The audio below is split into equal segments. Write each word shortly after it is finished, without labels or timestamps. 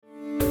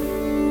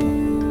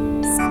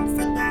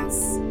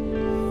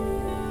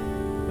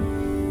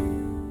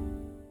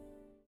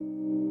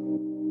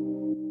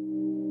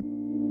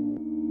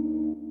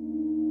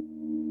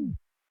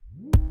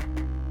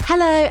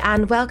Hello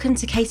and welcome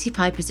to Katie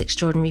Piper's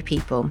Extraordinary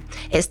People.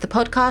 It's the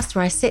podcast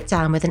where I sit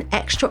down with an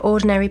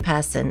extraordinary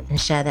person and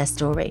share their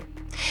story.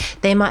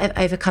 They might have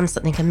overcome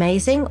something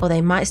amazing, or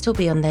they might still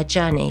be on their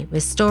journey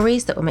with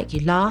stories that will make you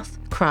laugh,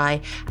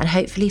 cry, and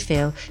hopefully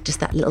feel just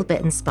that little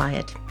bit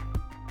inspired.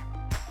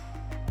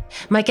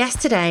 My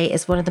guest today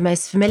is one of the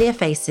most familiar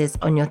faces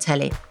on your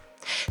telly.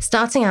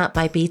 Starting out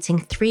by beating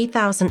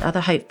 3,000 other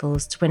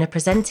hopefuls to win a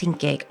presenting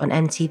gig on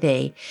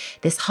MTV,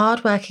 this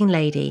hard-working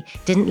lady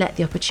didn't let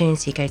the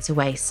opportunity go to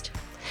waste.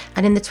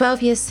 And in the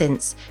 12 years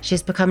since, she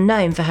has become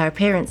known for her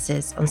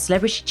appearances on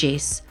Celebrity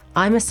Juice,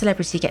 I'm a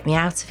Celebrity, Get Me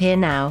Out of Here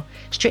Now,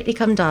 Strictly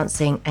Come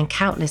Dancing, and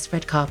countless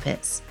red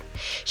carpets.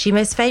 She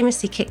most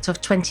famously kicked off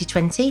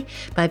 2020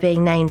 by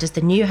being named as the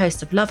new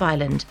host of Love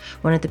Island,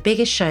 one of the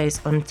biggest shows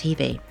on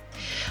TV.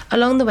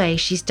 Along the way,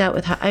 she's dealt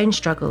with her own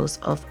struggles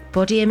of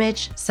body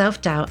image,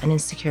 self-doubt, and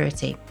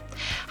insecurity.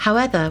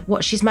 However,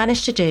 what she's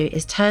managed to do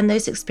is turn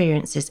those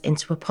experiences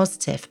into a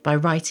positive by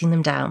writing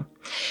them down.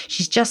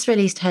 She's just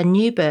released her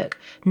new book,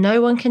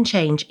 No One Can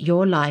Change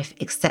Your Life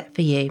Except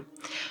for You.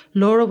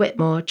 Laura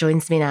Whitmore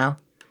joins me now.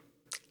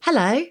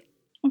 Hello.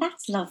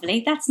 That's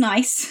lovely. That's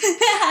nice.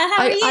 How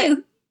are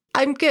you?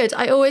 I'm good.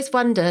 I always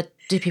wonder,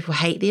 do people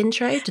hate the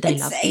intro? Do they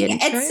love the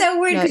intro? It's so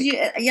weird because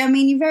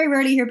you very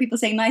rarely hear people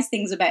say nice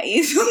things about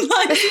you.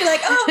 Sometimes you're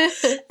like,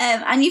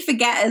 and you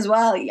forget as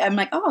well. I'm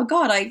like, oh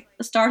God, I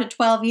started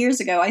 12 years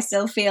ago. I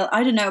still feel,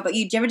 I don't know, but do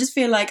you ever just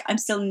feel like I'm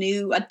still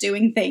new at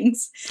doing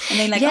things? And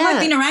then like,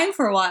 I've been around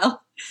for a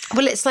while.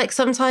 Well, it's like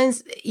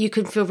sometimes you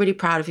can feel really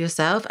proud of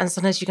yourself, and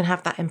sometimes you can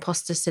have that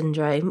imposter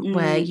syndrome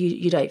where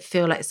you don't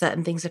feel like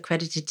certain things are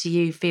credited to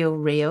you feel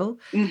real.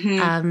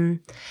 Mm-hmm.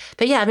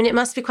 But yeah, I mean, it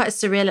must be quite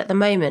surreal at the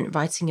moment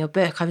writing your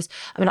book.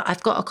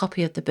 I've got a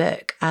copy of the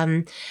book,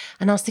 and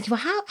I was thinking,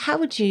 well, how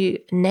would you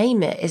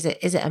name it? Is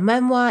it a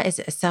memoir? Is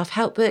it a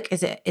self-help book?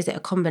 Is it a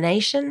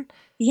combination?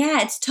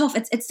 Yeah, it's tough.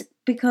 It's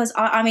because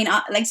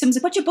like someone's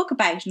like, "What's your book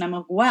about?" And I'm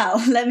like,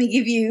 "Well, let me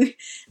give you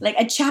like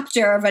a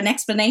chapter of an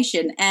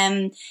explanation."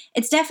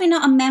 It's definitely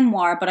not a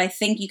memoir, but I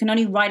think you can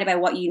only write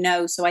about what you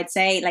know. So I'd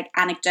say like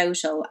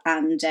anecdotal,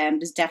 and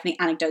there's definitely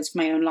anecdotes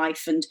from my own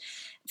life. And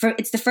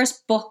it's the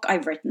first book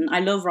I've written. I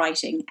love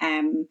writing,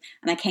 and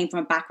I came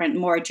from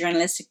more a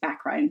journalistic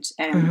background,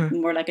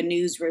 more like a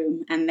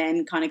newsroom, and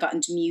then kind of got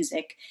into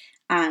music.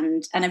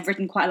 And I've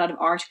written quite a lot of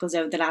articles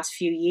over the last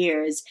few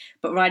years,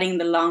 but writing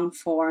the long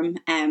form,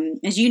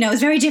 as you know,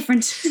 is very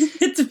different.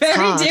 It's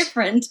very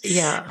different.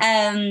 Yeah.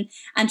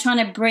 And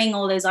trying to bring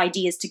all those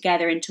ideas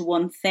together into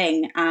one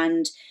thing.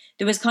 And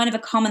there was kind of a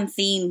common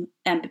theme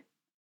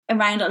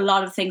around a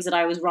lot of things that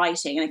I was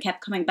writing, and I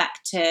kept coming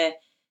back to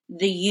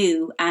the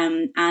you.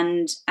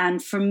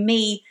 And for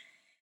me,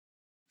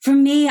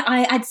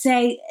 I'd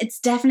say it's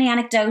definitely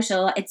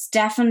anecdotal. It's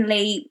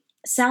definitely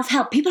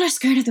self-help. People are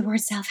scared of the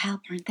word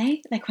self-help, aren't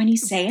they? Like when you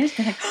say it,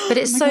 they're like, oh, but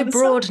it's so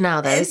broad now,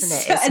 though, isn't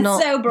it? It's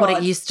not so broad. What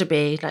it used to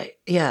be. Like,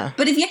 yeah.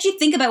 But if you actually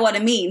think about what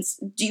it means,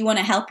 do you want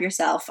to help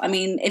yourself? I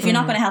mean, if you're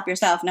not going to help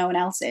yourself, no one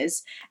else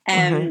is.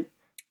 And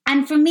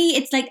for me,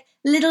 it's like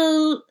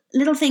little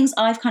things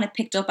I've kind of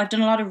picked up. I've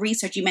done a lot of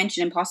research. You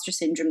mentioned imposter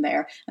syndrome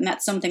there, and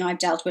that's something I've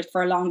dealt with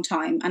for a long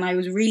time. And I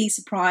was really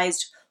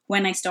surprised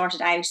when I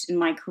started out in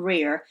my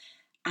career,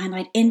 and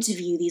I'd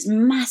interview these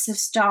massive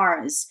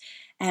stars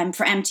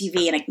for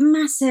MTV, and like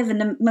massive and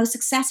the most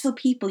successful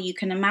people you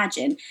can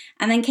imagine.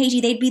 And then,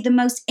 Katie, they'd be the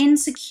most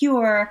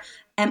insecure,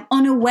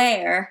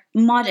 unaware,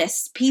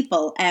 modest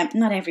people.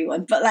 Not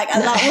everyone, but like a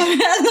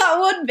lot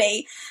would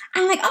be.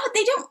 And like, oh,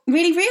 they don't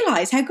really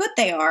realize how good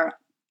they are.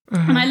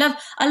 And I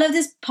love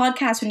this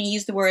podcast when you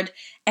use the word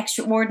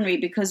extraordinary,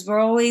 because we're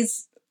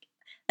always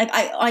like,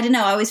 I don't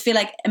know, I always feel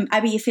like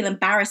you feel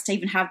embarrassed to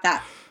even have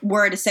that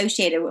word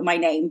associated with my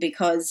name,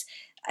 because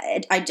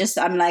I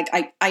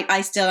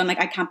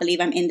can't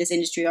believe I'm in this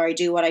industry, or I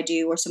do what I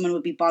do, or someone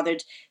would be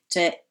bothered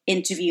to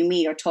interview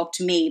me or talk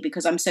to me,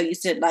 because I'm so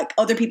used to like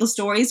other people's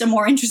stories are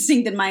more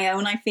interesting than my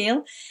own, I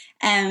feel.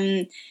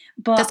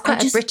 But that's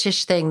quite a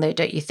British thing, though,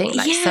 don't you think?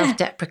 Like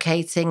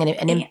self-deprecating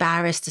and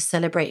embarrassed to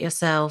celebrate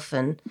yourself,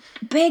 and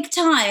big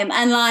time.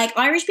 And like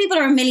Irish people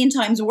are a million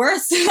times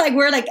worse. Like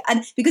we're like,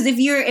 because if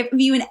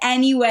you in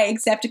any way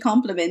accept a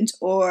compliment,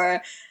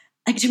 or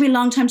like it took me a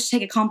long time to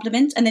take a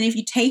compliment, and then if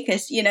you take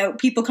it, you know,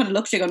 people kind of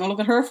look at you going, "Oh, look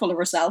at her, full of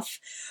herself."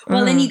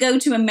 Well, then you go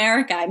to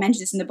America. I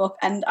mentioned this in the book,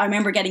 and I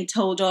remember getting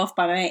told off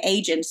by my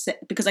agent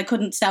because I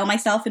couldn't sell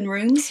myself in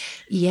rooms.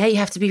 Yeah, you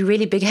have to be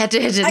really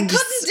big-headed. And I couldn't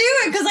do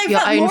it because I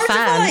felt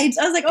mortified.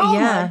 I was like, "Oh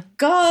my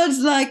God!"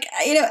 Like,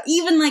 you know,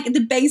 even like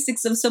the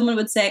basics of someone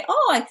would say,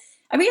 "Oh,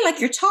 I really like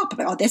your top."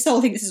 But, this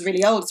whole thing, this is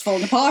really old. It's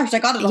falling apart. I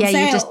got it on sale.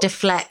 Yeah, you just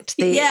deflect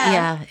the.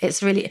 Yeah,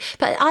 it's really.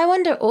 But I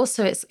wonder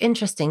also, it's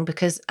interesting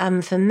because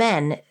for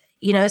men,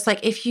 you know, it's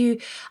like I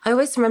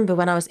always remember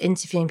when I was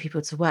interviewing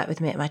people to work with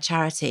me at my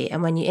charity,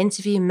 and when you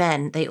interview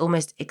men, they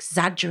almost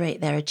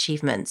exaggerate their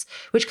achievements,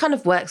 which kind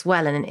of works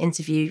well in an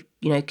interview,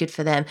 you know, good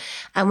for them.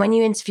 And when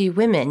you interview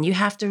women, you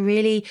have to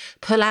really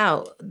pull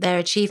out their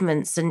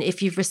achievements. And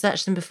if you've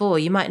researched them before,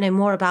 you might know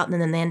more about them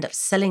than they end up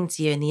selling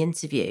to you in the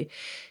interview.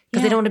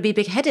 because they don't want to be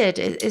big-headed.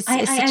 It's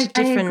such a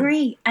different... I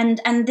agree.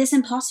 And this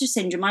imposter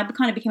syndrome, I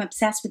kind of became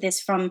obsessed with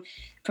this from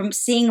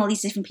seeing all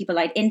these different people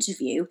I'd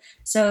interview.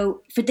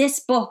 So for this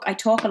book, I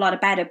talk a lot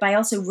about it, but I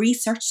also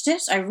researched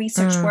it. I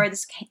researched where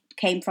this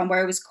came from,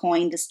 where it was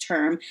coined, this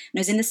term. And it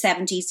was in the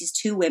 70s. These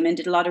two women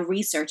did a lot of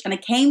research, and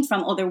it came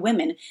from other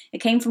women.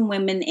 It came from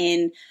women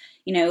in,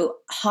 you know,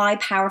 high,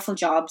 powerful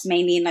jobs,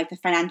 mainly in like the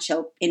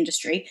financial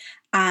industry,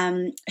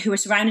 who were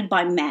surrounded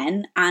by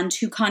men and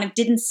who kind of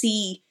didn't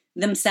see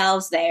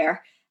themselves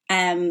there,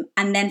 and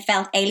then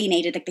felt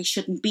alienated, like they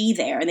shouldn't be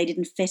there and they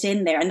didn't fit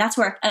in there. And that's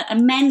where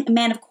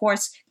men of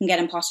course can get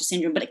imposter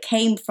syndrome, but it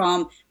came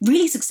from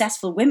really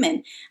successful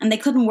women, and they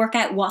couldn't work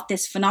out what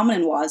this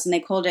phenomenon was, and they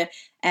called it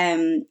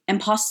the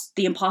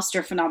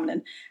imposter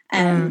phenomenon,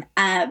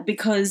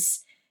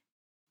 because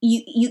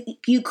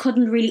you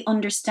couldn't really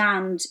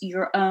understand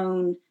your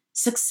own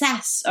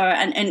success,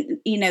 and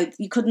you know,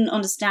 you couldn't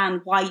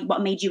understand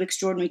what made you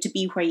extraordinary to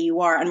be where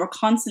you are. And we're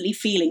constantly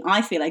feeling,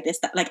 I feel like this,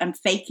 that like I'm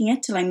faking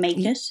it till I make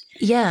it.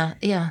 Yeah.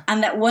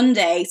 And that one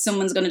day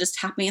someone's going to just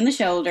tap me in the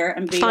shoulder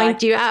and be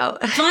find you out.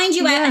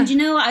 And you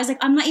know what, I was like,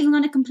 I'm not even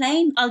going to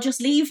complain, I'll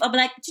just leave. I'll be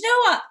like, do you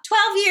know what,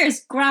 12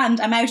 years,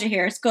 grand, I'm out of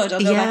here, it's good,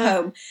 I'll go back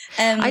home.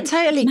 I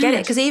totally get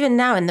it, because even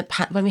now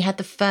when we had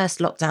the first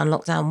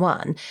lockdown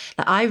 1,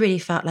 like I really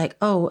felt like,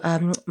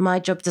 my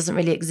job doesn't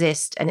really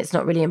exist and it's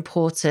not really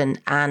important,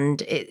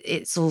 and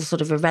it's all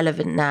sort of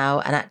irrelevant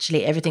now, and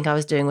actually everything I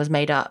was doing was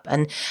made up,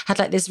 and had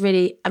like this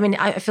really, I mean,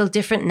 I feel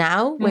different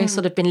now. We've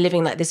sort of been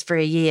living like this for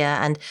a year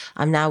and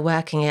I'm now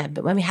working it.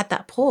 But when we had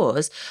that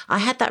pause, I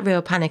had that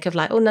real panic of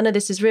like, oh, none of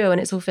this is real and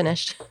it's all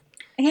finished.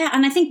 Yeah,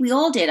 and I think we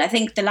all did. I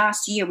think the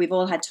last year we've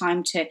all had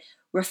time to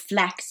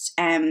reflect.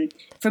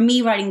 For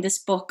me, writing this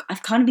book,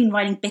 I've kind of been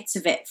writing bits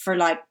of it for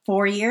like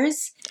 4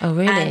 years. Oh,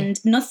 really?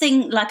 And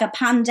nothing like a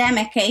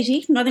pandemic,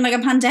 Katie, nothing like a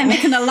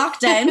pandemic and a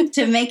lockdown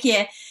to make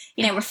you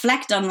know,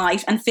 reflect on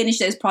life and finish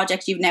those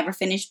projects you've never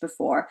finished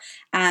before.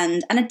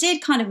 And it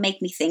did kind of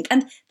make me think,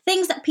 and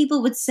things that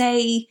people would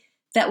say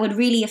that would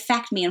really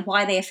affect me and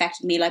why they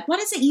affected me. Like, what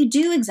is it you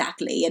do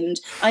exactly? And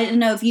I don't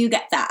know if you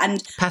get that.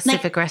 And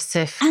passive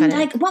aggressive. And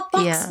like, what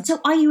box? Yeah.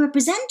 So are you a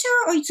presenter,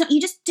 or you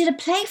just did a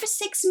play for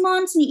 6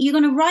 months and you're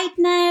going to write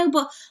now?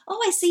 But,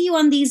 I see you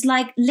on these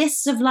like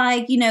lists of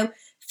like, you know,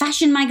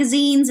 fashion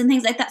magazines and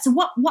things like that. So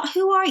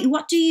who are you?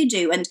 What do you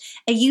do? And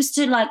it used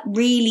to like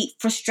really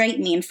frustrate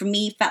me, and for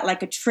me felt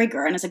like a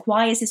trigger. And I was like,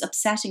 why is this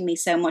upsetting me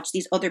so much,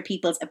 these other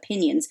people's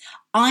opinions?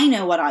 I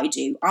know what I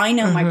do. I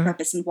know my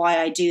purpose and why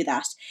I do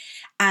that.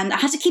 And I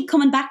had to keep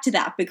coming back to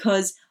that,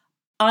 because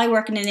I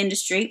work in an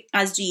industry,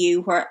 as do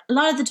you, where a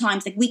lot of the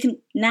times like we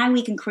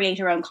can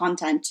create our own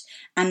content,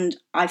 and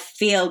I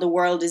feel the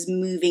world is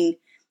moving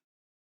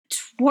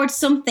towards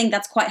something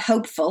that's quite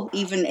hopeful.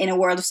 Even in a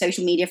world of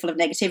social media full of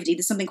negativity,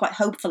 there's something quite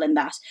hopeful in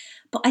that.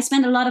 But I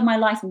spend a lot of my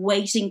life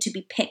waiting to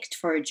be picked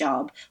for a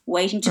job,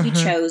 waiting to be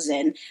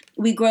chosen.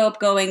 We grow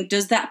up going,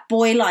 does that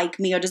boy like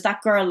me, or does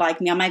that girl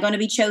like me? Am I going to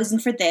be chosen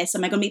for this?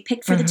 Am I going to be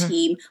picked for the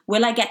team?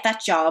 Will I get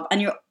that job?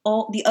 And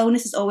the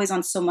onus is always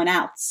on someone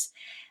else.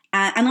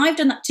 And I've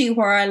done that too,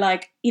 where I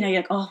like, you know,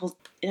 you're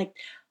like,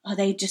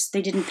 they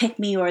didn't pick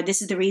me, or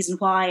this is the reason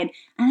why. And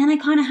then I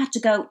kind of had to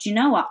go, do you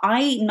know what?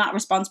 I'm not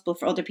responsible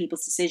for other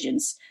people's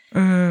decisions,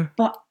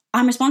 but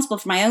I'm responsible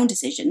for my own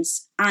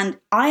decisions. And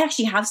I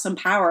actually have some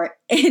power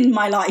in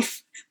my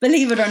life,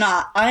 believe it or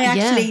not. I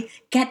actually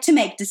get to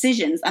make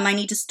decisions, and I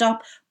need to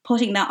stop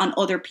putting that on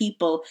other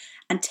people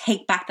and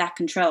take back that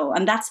control.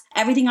 And that's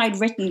everything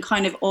I'd written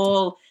kind of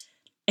all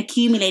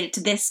accumulated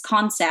to this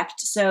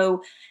concept.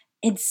 So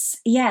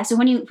so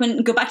when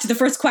you go back to the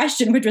first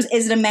question, which was,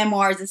 is it a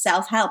memoir, is it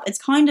self-help?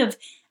 It's kind of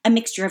a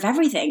mixture of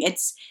everything.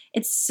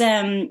 It's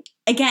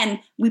again,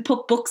 we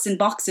put books in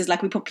boxes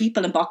like we put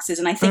people in boxes,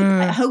 and I think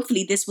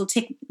hopefully this will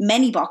tick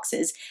many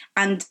boxes,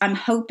 and I'm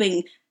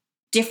hoping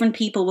different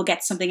people will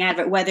get something out of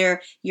it,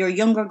 whether you're a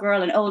younger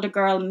girl, an older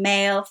girl,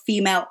 male,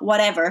 female,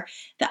 whatever,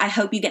 that I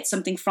hope you get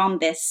something from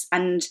this,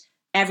 and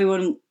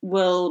everyone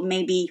will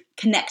maybe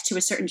connect to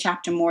a certain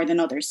chapter more than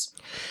others.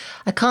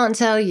 I can't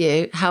tell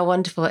you how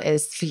wonderful it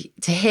is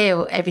to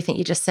hear everything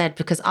you just said,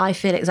 because I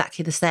feel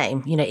exactly the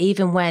same. You know,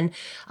 even when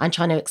I'm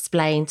trying to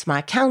explain to my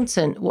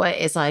accountant what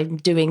it is I'm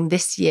doing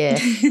this year,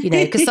 you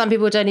know, because some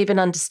people don't even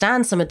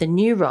understand some of the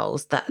new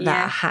roles that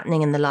are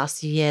happening in the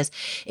last few years.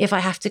 If I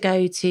have to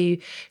go to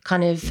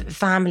kind of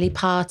family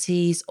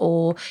parties,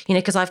 or, you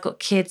know, because I've got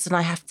kids and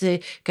I have to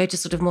go to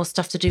sort of more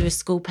stuff to do with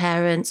school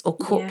parents or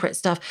corporate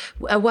stuff,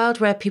 a world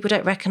where people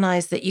don't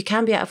recognise that you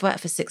can be out of work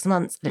for 6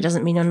 months, but it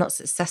doesn't mean you're not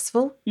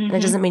successful. And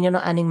it doesn't mean you're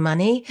not earning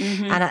money.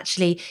 And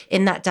actually,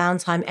 in that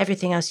downtime,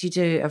 everything else you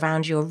do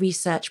around your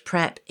research,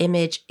 prep,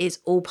 image is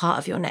all part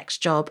of your next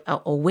job,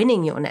 or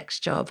winning your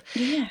next job.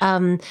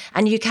 And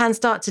you can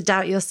start to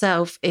doubt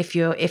yourself if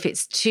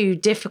it's too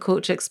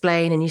difficult to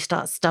explain and you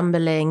start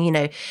stumbling. You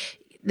know,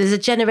 there's a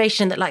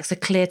generation that likes a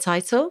clear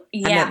title.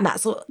 And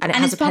that's all, and it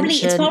has a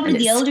pension. It's probably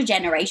the older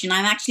generation.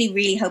 I'm actually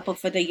really hopeful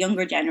for the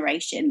younger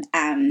generation.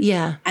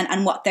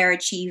 And what they're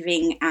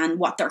achieving and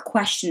what they're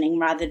questioning,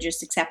 rather than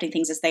just accepting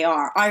things as they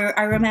are.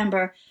 I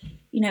remember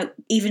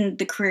even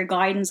the career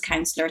guidance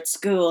counselor at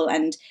school,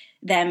 and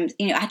them,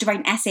 I had to write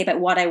an essay about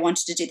what I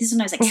wanted to do. This is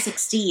when I was like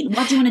 16.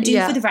 What do you want to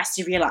do for the rest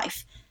of your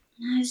life?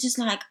 And I was just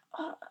like,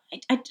 oh,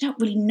 I don't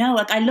really know.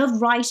 Like, I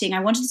love writing. I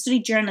wanted to study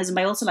journalism,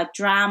 but I also like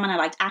drama and I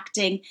liked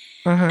acting.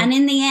 And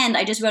in the end,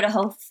 I just wrote a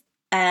whole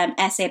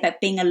essay about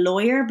being a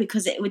lawyer,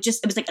 because it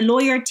was like a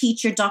lawyer,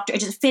 teacher, doctor.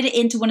 It just fit it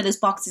into one of those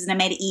boxes, and I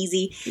made it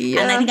easy.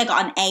 And I think I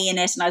got an A in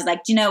it, and I was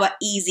like, do you know what,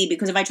 easy,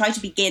 because if I try to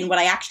begin what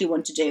I actually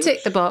want to do,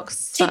 tick the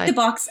box,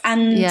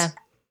 and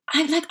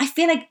I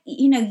feel like,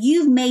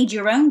 you've made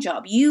your own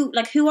job. You,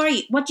 like, who are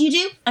you? What do you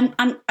do?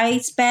 I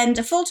spend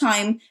a full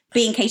time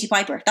being Katie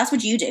Piper. That's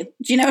what you do.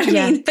 Do you know what I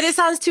mean? But it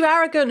sounds too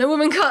arrogant. A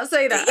woman can't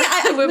say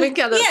that. A woman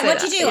cannot say that. What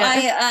do you do?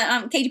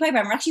 I'm Katie Piper.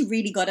 I'm actually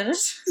really good at it.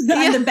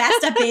 I'm the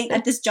best at being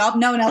at this job.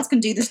 No one else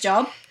can do this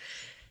job.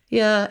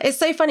 Yeah, it's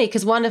so funny,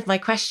 because one of my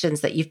questions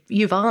that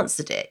you've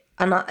answered it,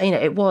 and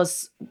it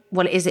was,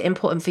 well, is it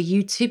important for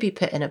you to be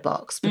put in a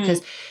box?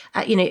 Because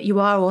you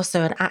are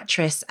also an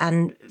actress,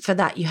 and for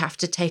that you have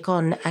to take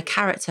on a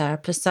character, a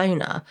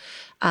persona.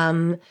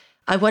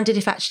 I wondered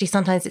if actually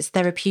sometimes it's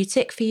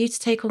therapeutic for you to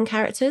take on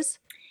characters.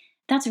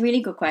 That's a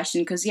really good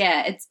question, because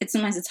it's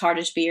sometimes it's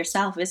harder to be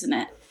yourself, isn't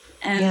it?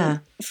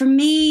 For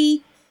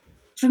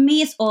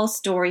me, it's all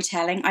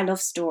storytelling. I love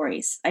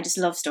stories. I just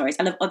love stories.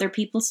 I love other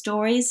people's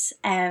stories.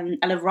 I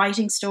love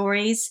writing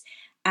stories.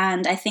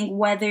 And I think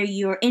whether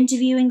you're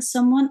interviewing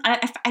someone,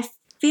 I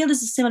feel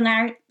there's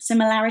a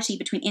similarity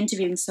between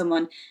interviewing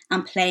someone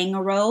and playing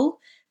a role,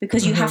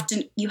 because you have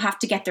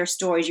to get their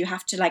stories. You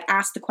have to like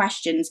ask the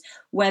questions,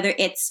 whether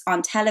it's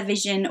on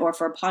television or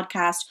for a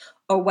podcast,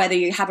 or whether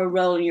you have a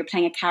role and you're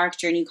playing a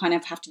character, and you kind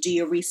of have to do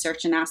your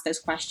research and ask those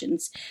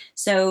questions.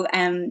 So,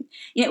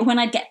 when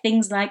I get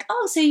things like,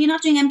 oh, so you're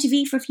not doing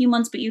MTV for a few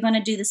months, but you're going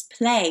to do this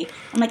play.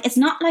 I'm like, it's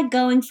not like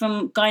going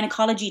from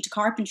gynecology to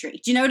carpentry.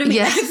 Do you know what I mean?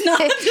 Yeah.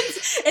 Like,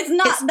 it's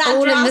not that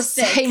all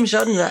drastic. In the same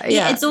genre.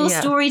 Yeah, it's all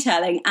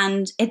storytelling,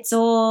 and it's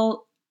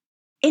all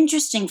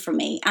interesting for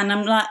me. And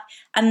I'm like,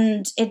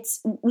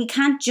 we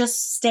can't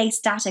just stay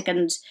static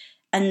and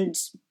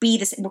be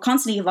this. We're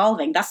constantly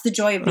evolving. That's the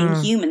joy of being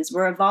humans.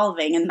 We're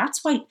evolving, and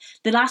that's why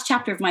the last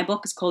chapter of my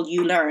book is called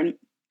 "You Learn,"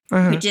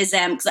 which is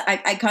because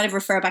I kind of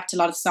refer back to a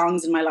lot of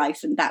songs in my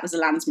life, and that was a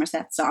Alanis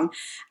Morissette song.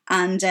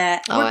 And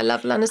I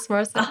love Alanis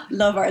Morissette.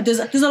 Love her. There's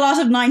a lot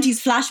of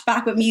 90s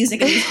flashback with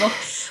music in this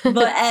book,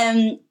 but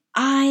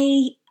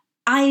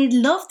I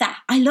love that.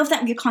 I love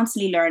that you're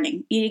constantly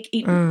learning.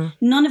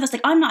 None of us,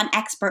 like, I'm not an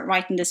expert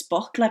writing this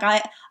book.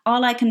 Like,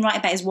 all I can write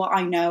about is what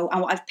I know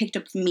and what I've picked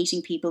up from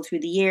meeting people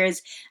through the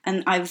years.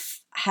 And I've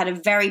had a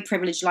very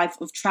privileged life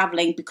of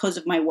traveling because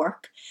of my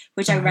work,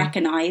 which I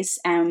recognize.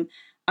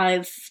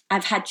 I've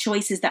had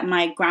choices that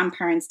my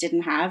grandparents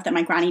didn't have, that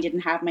my granny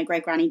didn't have, my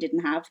great granny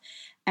didn't have.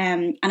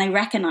 And I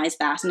recognize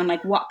that. And I'm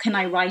like, what can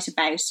I write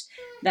about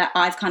that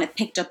I've kind of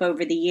picked up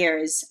over the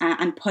years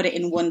and put it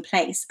in one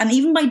place? And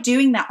even by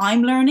doing that,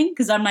 I'm learning,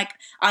 because I'm like,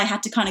 I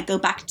had to kind of go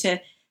back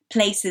to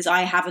places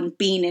I haven't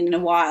been in a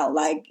while,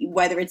 like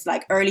whether it's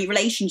like early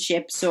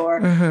relationships or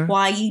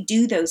why you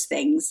do those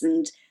things.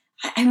 And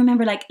I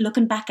remember like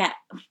looking back at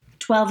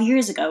 12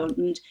 years ago,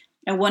 and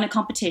I won a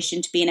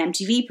competition to be an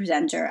MTV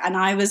presenter. And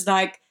I was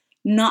like,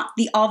 not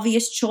the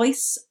obvious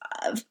choice.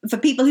 For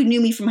people who knew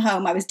me from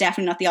home, I was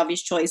definitely not the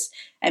obvious choice.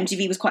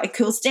 MTV was quite a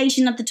cool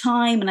station at the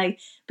time, and I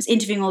was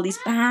interviewing all these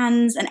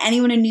bands, and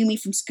anyone who knew me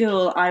from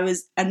school, I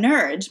was a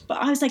nerd. But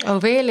I was like, oh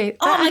really?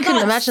 I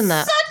couldn't imagine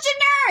that. Such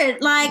a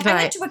nerd. Like, I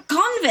went to a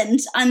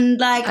convent, and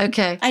like,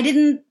 I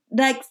didn't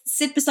like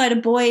sit beside a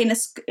boy in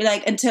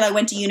until I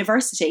went to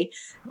university.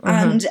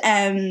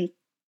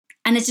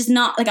 And it's just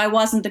not like, I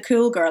wasn't the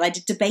cool girl. I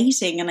did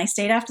debating, and I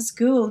stayed after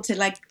school to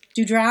like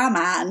do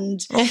drama,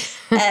 and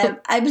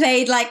I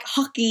played like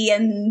hockey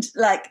and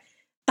like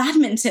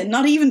badminton,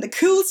 not even the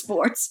cool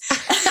sports.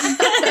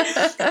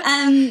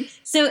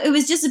 So it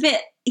was just a bit,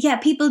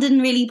 people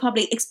didn't really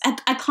probably,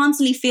 I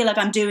constantly feel like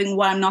I'm doing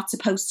what I'm not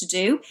supposed to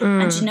do.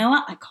 And you know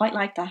what? I quite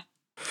like that.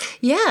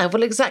 Yeah,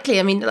 well, exactly.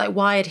 I mean, like,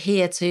 why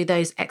adhere to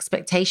those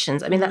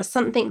expectations? I mean, that's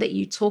something that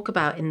you talk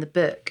about in the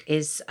book,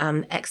 is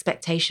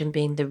expectation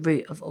being the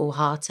root of all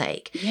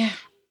heartache. Yeah.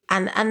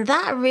 And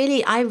that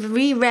really, I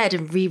reread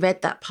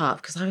that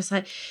part, because I was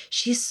like,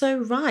 she's so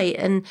right.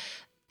 And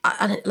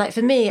like,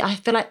 for me, I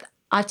feel like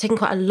I've taken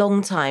quite a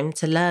long time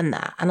to learn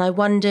that. And I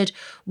wondered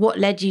what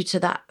led you to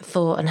that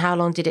thought, and how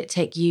long did it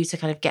take you to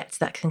kind of get to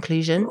that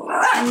conclusion?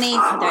 I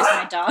mean, there's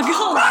my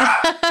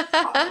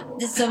dog.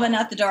 There's someone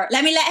at the door.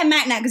 Let me let him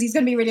out now, because he's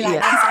going to be really loud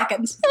in a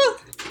second.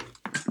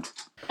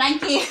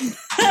 Thank you.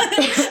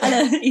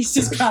 He's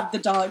just grabbed the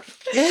dog.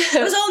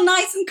 It was all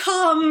nice and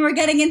calm, and we're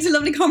getting into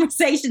lovely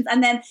conversations,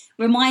 and then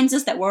reminds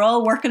us that we're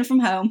all working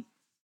from home.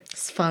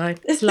 It's fine.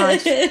 It's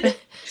life.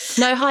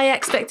 No high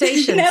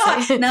expectations.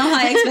 no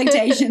high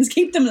expectations.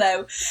 Keep them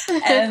low.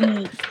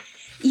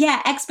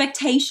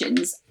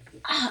 Expectations.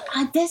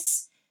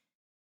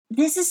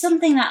 This is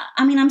something that,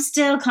 I mean, I'm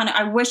still kind of,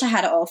 I wish I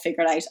had it all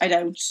figured out. I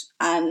don't.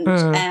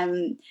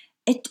 And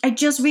I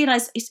just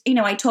realized,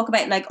 I talk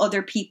about like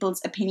other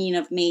people's opinion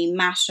of me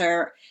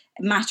matter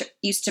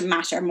used to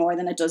matter more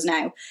than it does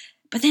now.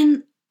 But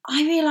then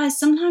I realized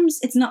sometimes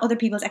it's not other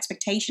people's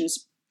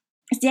expectations.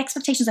 It's the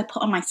expectations I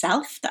put on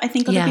myself that I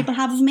think other people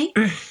have of me.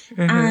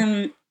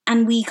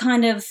 And we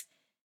kind of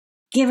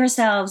give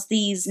ourselves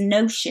these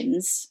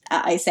notions,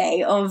 I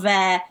say, of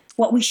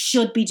what we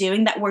should be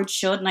doing. That word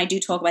should, and I do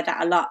talk about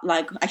that a lot.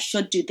 Like, I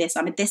should do this.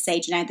 I'm at this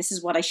age now. This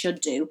is what I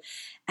should do.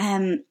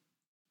 And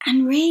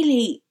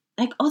really,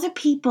 like, other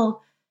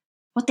people,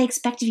 what they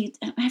expect of you,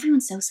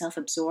 everyone's so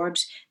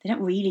self-absorbed. They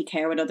don't really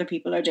care what other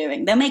people are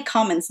doing. They'll make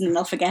comments and then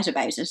they'll forget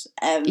about it.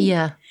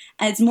 And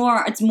it's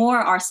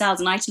more ourselves.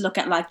 And I had to look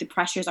at like the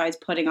pressures I was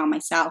putting on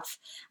myself.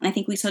 And I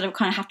think we sort of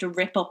kind of have to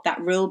rip up that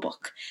rule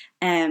book.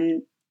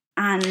 And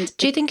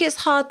do you think it's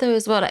hard though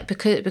as well, like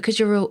because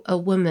you're a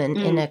woman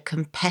in a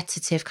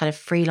competitive kind of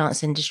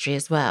freelance industry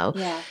as well?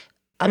 Yeah.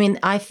 I mean,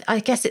 I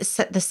guess it's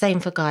the same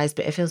for guys,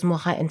 but it feels more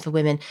heightened for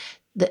women.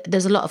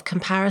 There's a lot of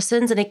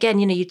comparisons. And again,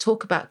 you know, you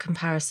talk about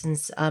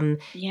comparisons in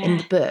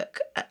the book.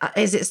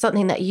 Is it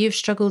something that you've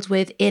struggled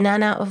with in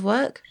and out of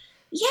work?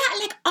 Yeah,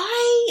 like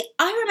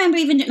I remember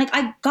even, like,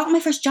 I got my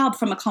first job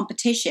from a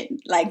competition.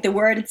 Like, the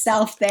word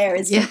itself there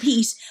is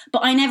compete.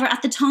 But I never,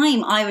 at the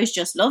time, I was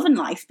just loving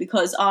life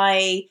because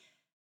I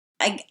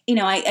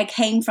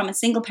came from a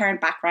single parent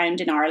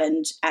background in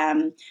Ireland.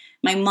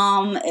 My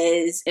mom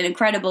is an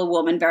incredible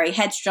woman, very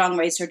headstrong,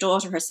 raised her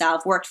daughter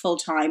herself, worked full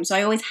time. So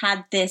I always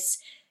had this,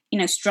 you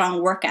know,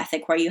 strong work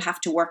ethic where you have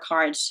to work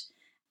hard.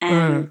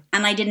 And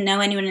I didn't know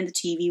anyone in the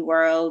TV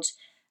world.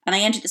 And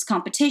I entered this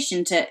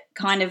competition to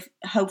kind of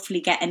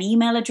hopefully get an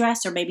email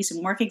address or maybe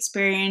some work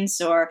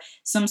experience or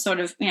some sort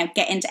of, you know,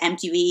 get into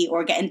MTV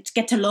or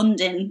get to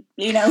London,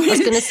 you know. I was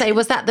going to say,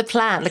 was that the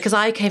plan? Because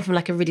I came from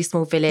like a really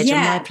small village and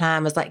my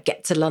plan was like,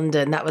 get to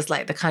London. That was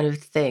like the kind of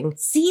thing.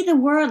 See the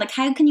world. Like,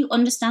 how can you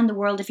understand the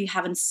world if you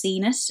haven't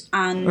seen it?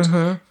 And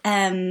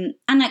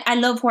like, I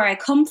love where I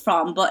come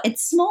from, but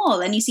it's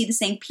small and you see the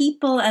same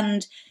people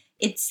and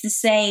it's the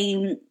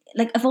same.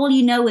 Like, if all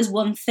you know is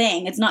one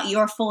thing, it's not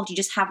your fault. You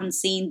just haven't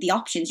seen the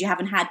options. You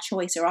haven't had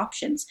choice or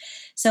options.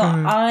 So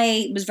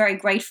I was very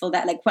grateful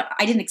that, like,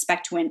 I didn't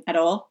expect to win at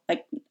all.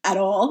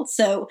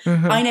 So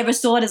I never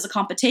saw it as a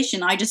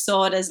competition. I just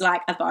saw it as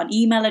like, I've got an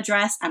email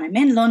address and I'm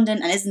in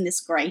London and isn't this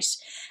great?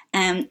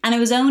 And it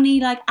was only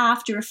like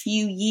after a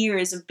few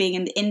years of being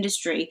in the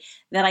industry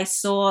that I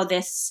saw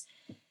this,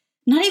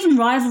 not even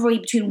rivalry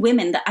between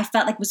women, that I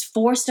felt like was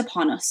forced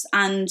upon us.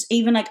 And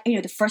even like, you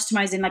know, the first time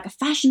I was in like a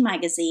fashion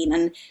magazine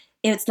and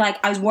it's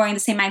like I was wearing the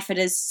same outfit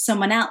as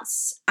someone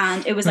else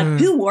and it was like,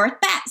 who wore it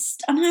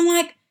best? And I'm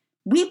like,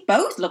 we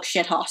both look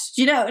shit hot,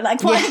 you know,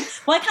 like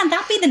why can't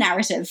that be the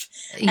narrative?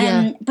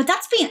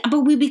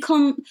 But we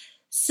become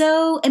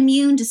so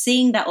immune to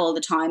seeing that all the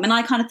time. And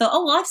I kind of thought,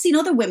 oh, well, I've seen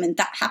other women,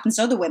 that happens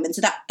to other women.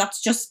 So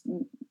that's just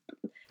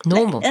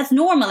normal. Like, that's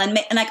normal. And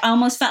like, I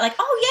almost felt like,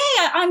 oh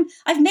yeah,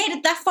 I've made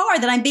it that far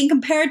that I'm being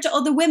compared to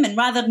other women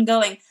rather than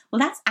going, well,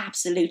 that's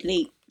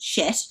absolutely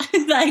shit.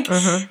 Like,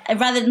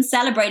 rather than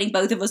celebrating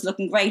both of us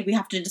looking great, we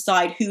have to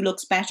decide who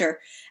looks better.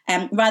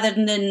 Rather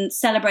than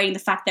celebrating the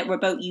fact that we're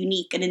both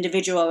unique and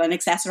individual and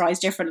accessorized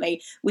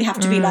differently, we have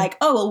to be like,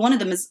 oh, well, one of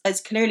them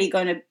is clearly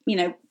going to, you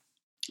know,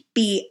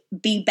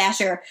 be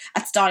better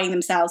at styling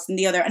themselves than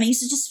the other. And it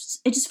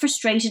just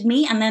frustrated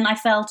me. And then I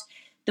felt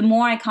the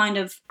more I kind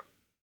of,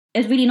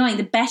 it's really annoying,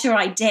 the better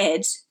I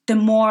did, the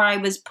more I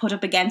was put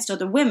up against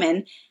other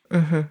women.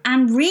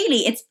 And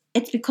really,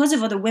 it's because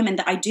of other women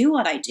that I do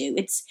what I do.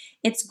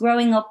 It's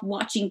growing up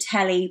watching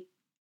telly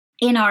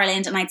in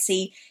Ireland, and I'd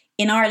see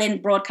in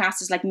Ireland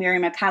broadcasters like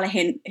Miriam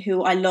O'Callaghan,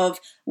 who I love,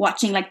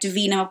 watching like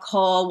Davina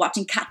McCall,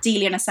 watching Cat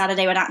Deely on a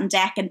Saturday with Anton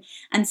Deck,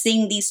 and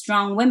seeing these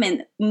strong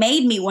women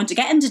made me want to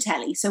get into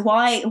telly. So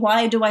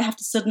why do I have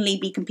to suddenly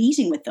be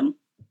competing with them?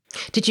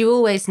 Did you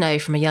always know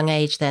from a young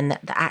age then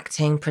that the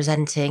acting,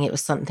 presenting, it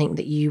was something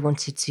that you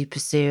wanted to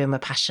pursue and were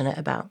passionate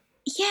about?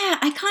 Yeah,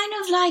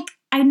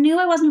 I knew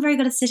I wasn't very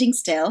good at sitting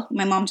still.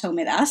 My mom told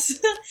me that.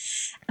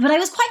 But I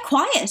was quite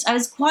quiet. I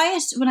was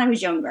quiet when I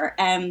was younger.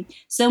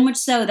 So much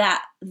so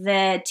that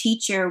the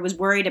teacher was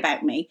worried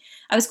about me.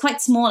 I was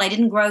quite small. I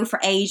didn't grow for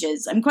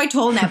ages. I'm quite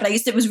tall now, but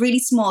it was really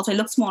small. So I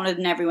looked smaller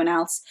than everyone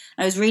else.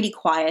 I was really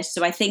quiet.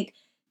 So I think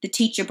the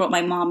teacher brought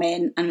my mom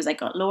in and was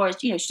like, oh,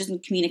 Lord, you know, she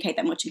doesn't communicate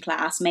that much in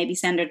class. Maybe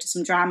send her to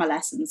some drama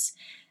lessons.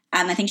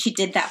 And I think she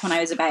did that when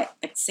I was about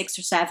like 6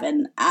 or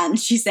 7. And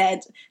she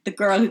said the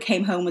girl who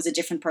came home was a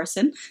different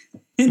person.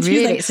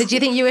 Really? Like, so do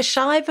you think you were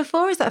shy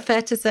before? Is that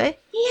fair to say?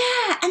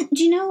 Yeah. And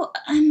do you know,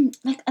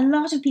 like a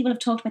lot of people have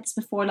talked about this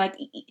before, like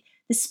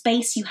the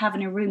space you have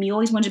in a room, you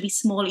always want to be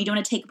small. You don't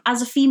want to take,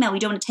 as a female, we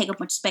don't want to take up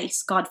much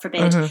space, God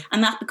forbid.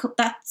 And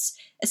that's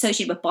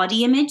associated with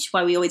body image,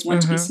 why we always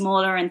want to be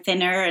smaller and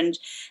thinner. And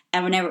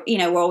whenever, you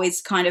know, we're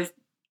always kind of,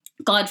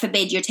 God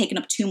forbid, you're taking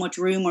up too much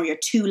room or you're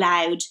too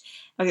loud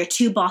or you're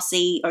too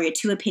bossy or you're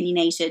too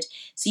opinionated.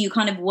 So you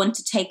kind of want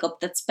to take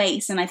up that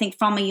space. And I think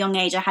from a young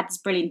age, I had this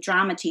brilliant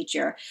drama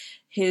teacher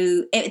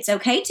who, it's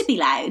okay to be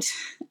loud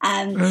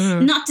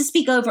and not to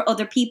speak over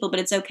other people, but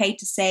it's okay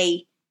to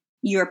say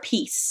your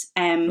piece.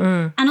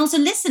 And also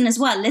listen as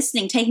well,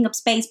 taking up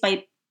space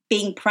by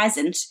being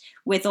present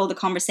with all the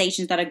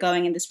conversations that are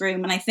going in this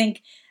room. And I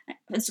think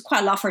it's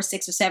quite a lot for a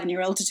 6 or 7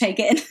 year old to take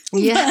in.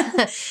 Yeah.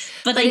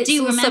 but I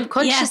do remember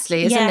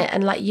subconsciously, isn't it?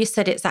 And like you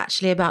said, it's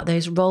actually about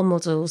those role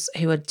models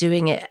who are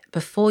doing it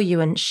before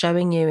you and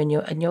showing you,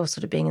 and you're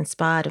sort of being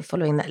inspired and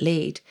following that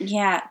lead.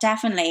 Yeah,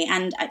 definitely.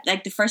 And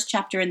like the first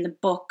chapter in the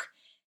book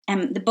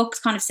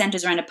kind of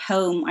centers around a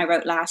poem I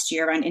wrote last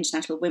year around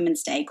International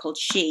Women's Day called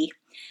She.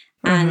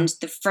 And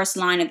the first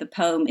line of the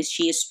poem is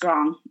 "She is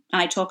strong." And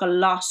I talk a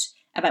lot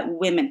about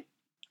women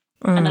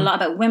and a lot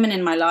about women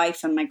in my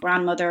life and my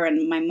grandmother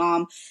and my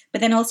mom.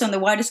 But then also on the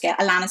wider scale,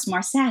 Alanis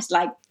Morissette,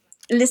 like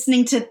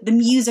listening to the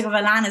music of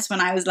Alanis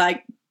when I was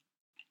like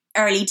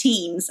early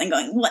teens and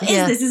going, what is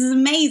this? This is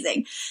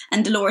amazing.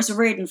 And Dolores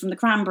O'Riordan from the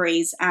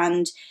Cranberries.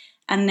 And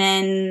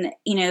then,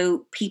 you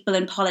know, people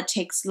in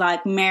politics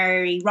like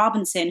Mary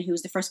Robinson, who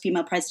was the first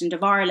female president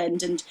of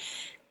Ireland.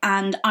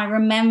 And I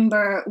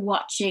remember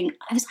watching,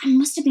 I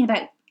must have been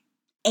about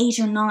 8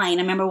 or 9.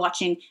 I remember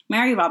watching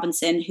Mary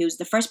Robinson, who's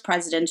the first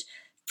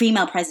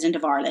female president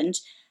of Ireland.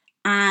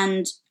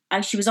 And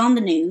she was on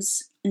the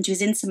news and she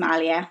was in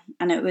Somalia,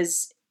 and it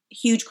was a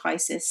huge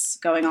crisis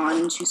going on.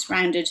 And she was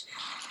surrounded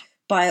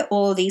by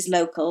all these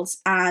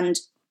locals. And,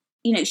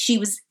 you know, she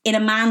was in a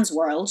man's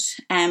world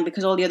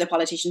because all the other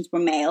politicians were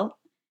male.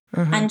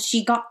 And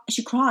she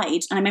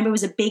cried. And I remember it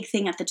was a big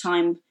thing at the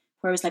time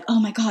where it was like, oh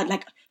my God,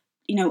 like,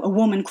 you know, a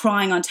woman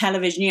crying on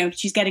television, you know,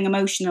 she's getting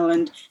emotional,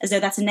 and as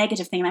though that's a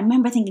negative thing. And I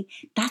remember thinking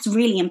that's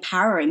really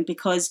empowering,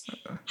 because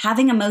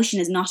having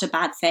emotion is not a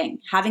bad thing.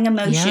 Having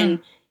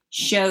emotion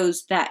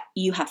shows that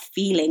you have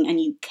feeling and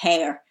you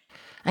care.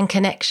 And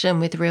connection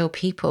with real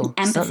people.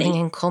 Empathy. Something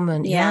in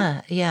common.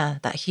 Yeah.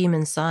 That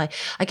human side.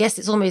 I guess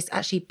it's almost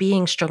actually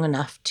being strong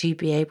enough to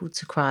be able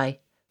to cry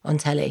on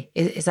telly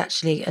is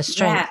actually a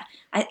strength.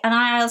 Yeah. And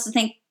I also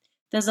think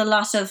there's a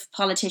lot of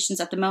politicians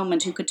at the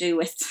moment who could do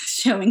with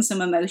showing some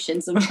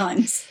emotion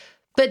sometimes.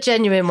 But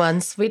genuine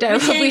ones. We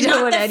don't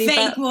want any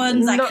fake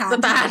ones. Not I can't the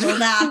bad handle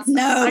that.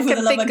 No, I for can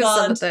the love think of of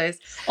God. some of those.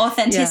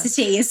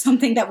 Authenticity is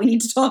something that we need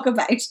to talk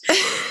about.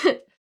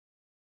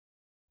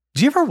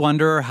 Do you ever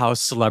wonder how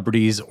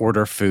celebrities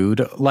order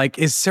food? Like,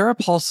 is Sarah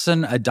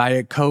Paulson a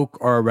Diet Coke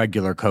or a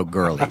regular Coke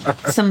girlie?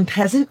 Some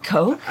peasant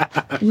Coke?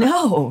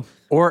 No.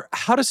 Or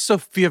how does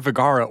Sofia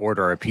Vergara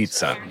order a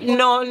pizza?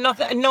 No,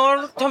 nothing.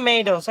 No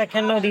tomatoes. I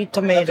cannot eat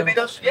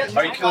tomatoes. Yes.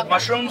 Are you cool with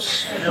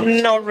mushrooms?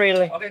 Not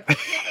really.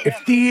 If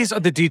these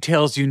are the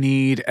details you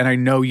need, and I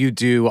know you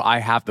do, I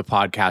have the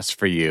podcast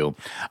for you.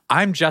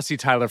 I'm Jesse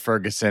Tyler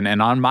Ferguson,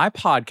 and on my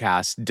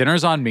podcast,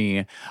 Dinners on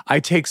Me, I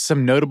take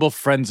some notable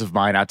friends of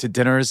mine out to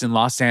dinners in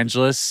Los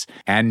Angeles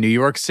and New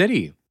York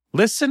City.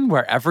 Listen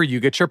wherever you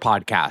get your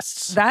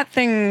podcasts. That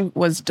thing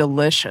was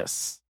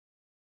delicious.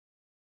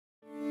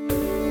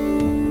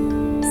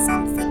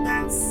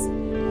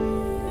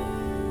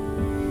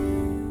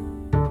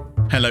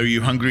 Hello,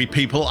 you hungry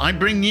people. I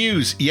bring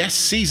news. Yes,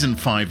 season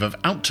 5 of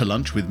Out to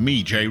Lunch with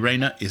me, Jay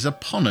Rayner, is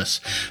upon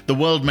us. The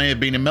world may have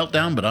been a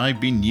meltdown, but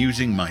I've been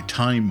using my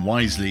time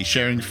wisely,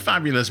 sharing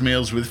fabulous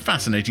meals with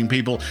fascinating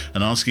people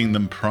and asking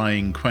them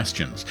prying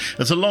questions.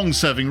 As a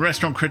long-serving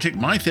restaurant critic,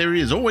 my theory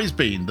has always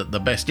been that the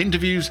best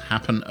interviews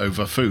happen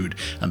over food,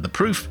 and the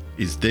proof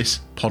is this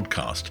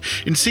podcast.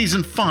 In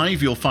season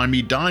 5, you'll find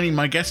me dining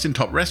my guests in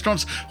top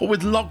restaurants or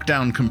with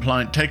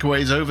lockdown-compliant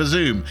takeaways over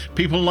Zoom.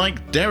 People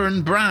like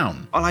Darren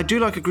Brown. Well, I do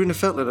like a Gruner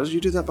Veltliner. Does you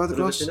do that by the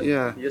glass?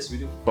 Yeah. Yes, we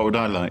do. What would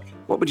I like?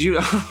 What would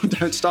you...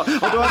 Don't start. Oh,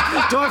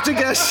 do I have to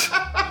guess?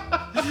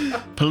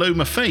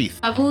 Paloma Faith.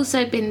 I've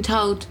also been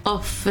told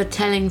off for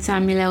telling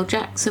Samuel L.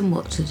 Jackson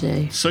what to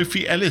do.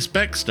 Sophie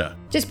Ellis-Bextor.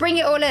 Just bring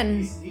it all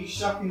in. He's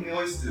shucking the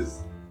oysters.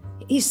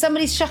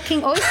 Somebody's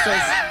shucking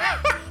oysters.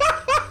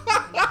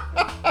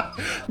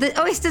 The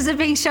oysters are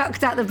being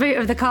shucked out the boot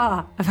of the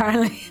car,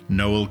 apparently.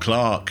 Noel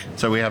Clarke.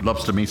 So we have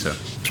lobster miso.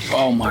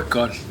 Oh my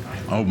God.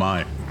 Oh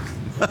my.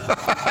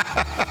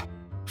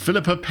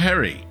 Philippa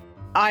Perry.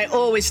 I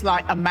always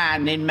like a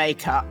man in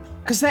makeup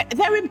because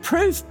they're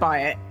improved by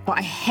it, but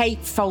I hate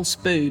false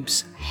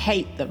boobs.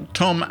 Hate them.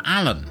 Tom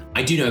Allen.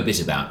 I do know a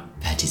bit about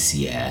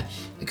pâtissière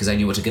because I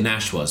knew what a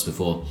ganache was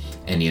before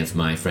any of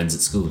my friends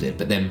at school did,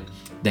 but then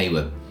they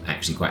were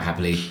actually quite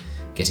happily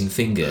getting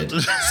fingered.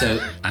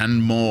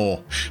 And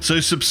more. So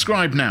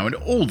subscribe now in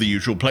all the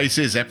usual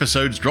places.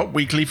 Episodes drop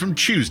weekly from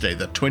Tuesday,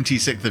 the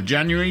 26th of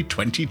January,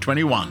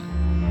 2021.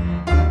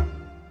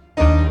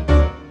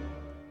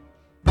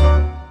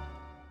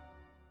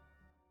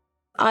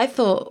 I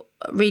thought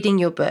reading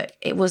your book,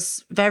 it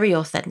was very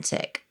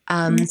authentic.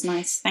 That's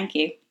nice. Thank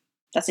you.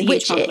 That's a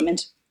huge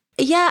compliment.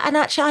 Yeah, and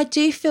actually I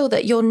do feel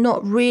that you're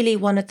not really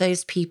one of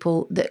those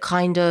people that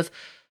kind of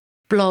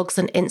blogs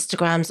and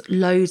Instagrams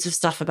loads of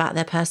stuff about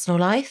their personal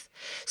life.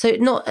 So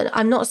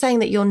I'm not saying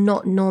that you're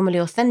not normally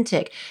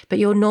authentic, but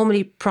you're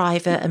normally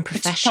private and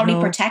professional. It's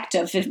probably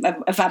protective,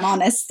 if I'm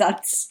honest.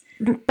 That's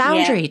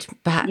boundaried,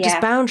 perhaps. Just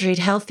boundaried,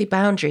 healthy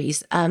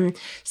boundaries.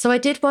 So I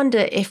did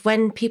wonder if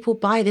when people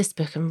buy this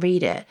book and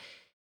read it,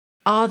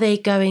 are they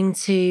going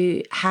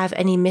to have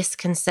any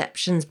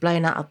misconceptions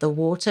blown out of the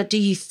water? Do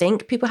you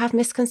think people have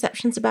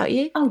misconceptions about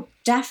you? Oh,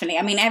 definitely.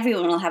 I mean,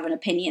 everyone will have an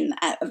opinion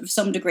of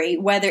some degree,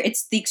 whether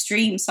it's the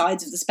extreme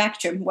sides of the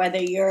spectrum,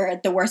 whether you're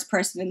the worst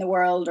person in the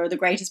world or the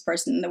greatest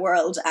person in the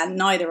world, and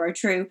neither are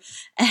true.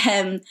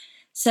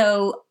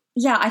 So,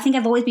 yeah, I think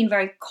I've always been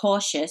very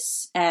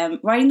cautious.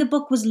 Writing the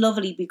book was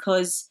lovely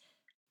because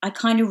I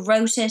kind of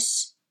wrote it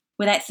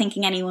without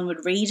thinking anyone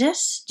would read it.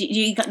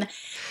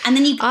 And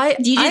then I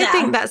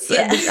think that's,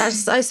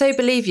 I so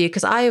believe you,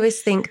 because I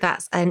always think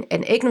that's an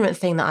ignorant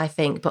thing that I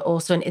think, but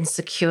also an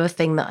insecure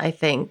thing that I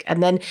think.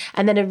 And then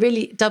a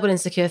really double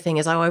insecure thing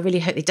is, I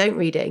really hope they don't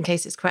read it in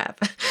case it's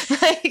crap.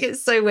 Like,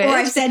 it's so weird. Or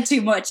I've said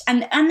too much.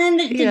 And then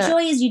the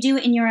joy is you do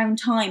it in your own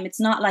time. It's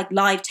not like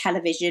live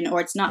television,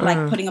 or it's not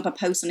like putting up a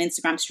post on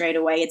Instagram straight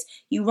away. It's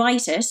you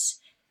write it.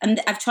 And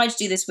I've tried to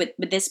do this with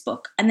this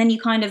book. And then you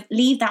kind of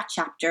leave that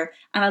chapter,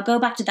 and I'll go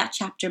back to that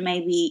chapter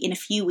maybe in a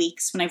few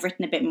weeks when I've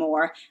written a bit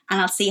more, and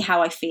I'll see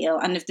how I feel.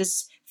 And if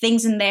there's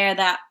things in there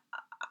that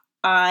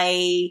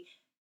I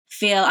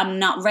feel I'm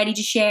not ready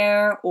to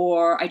share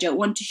or I don't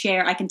want to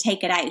share, I can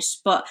take it out.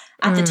 But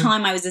at the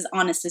time, I was as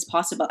honest as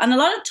possible. And a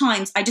lot of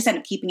times I just end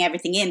up keeping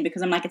everything in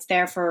because I'm like, it's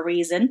there for a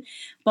reason.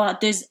 But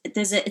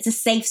it's a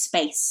safe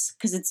space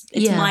because it's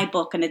my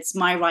book and it's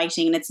my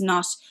writing, and it's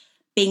not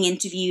being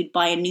interviewed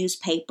by a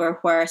newspaper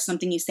where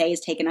something you say is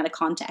taken out of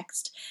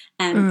context.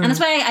 And that's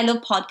why I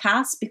love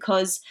podcasts,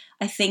 because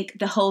I think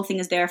the whole thing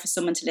is there for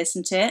someone to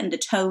listen to, and the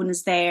tone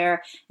is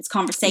there. It's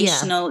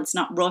conversational. It's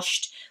not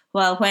rushed.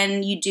 Well,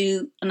 when you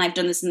do, and I've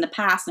done this in the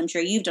past, and I'm sure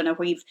you've done it,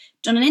 where you've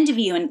done an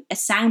interview and a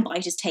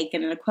soundbite is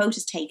taken and a quote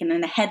is taken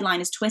and a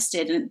headline is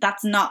twisted, and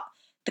that's not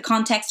the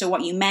context or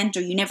what you meant,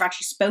 or you never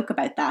actually spoke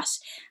about that.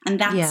 And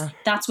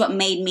that's what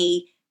made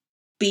me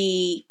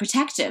be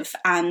protective,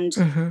 and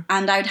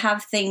I would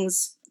have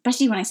things,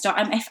 especially when I start.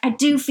 I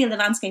do feel the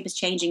landscape is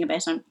changing a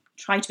bit. I'm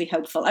trying to be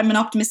hopeful. I'm an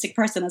optimistic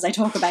person, as I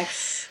talk about,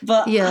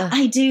 but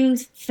I do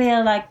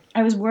feel like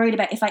I was worried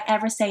about if I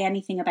ever say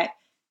anything about.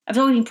 I've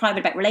always been private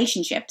about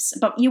relationships,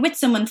 but you're with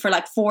someone for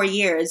like 4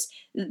 years.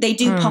 They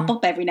do pop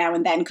up every now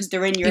and then because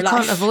they're in your life.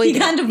 You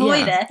can't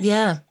avoid it.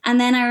 Yeah. And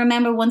then I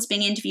remember once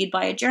being interviewed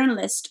by a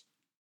journalist,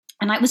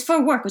 and it was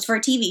for work. It was for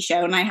a TV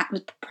show,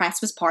 and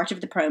press was part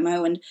of the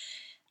promo, and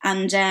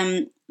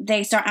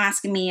they start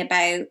asking me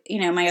about,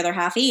 my other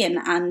half, Ian,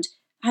 and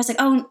I was like,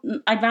 oh,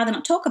 I'd rather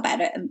not talk about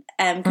it.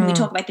 Can we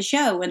talk about the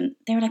show? And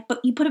they were like,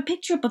 but you put a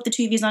picture up of the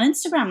two of you on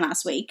Instagram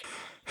last week.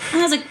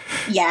 And I was like,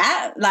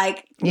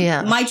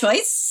 my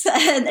choice.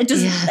 It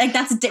doesn't like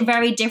that's a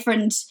very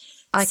different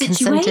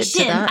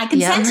situation. I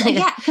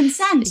consented.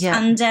 Consent. Yeah.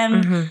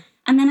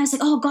 And then I was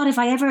like, oh God, if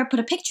I ever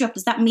put a picture up,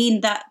 does that mean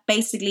that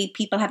basically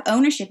people have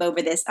ownership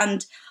over this?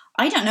 And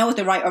I don't know what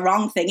the right or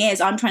wrong thing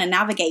is. I'm trying to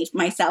navigate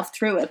myself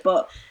through it.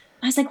 But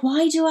I was like,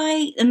 why do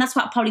I? And that's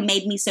what probably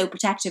made me so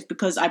protective,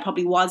 because I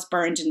probably was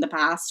burned in the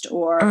past.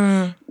 Or,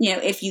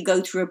 if you go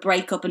through a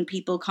breakup and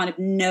people kind of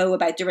know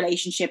about the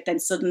relationship, then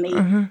suddenly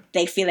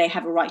they feel they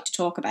have a right to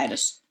talk about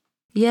it.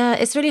 Yeah,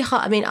 it's really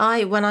hard. I mean,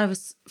 when I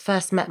was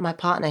first met my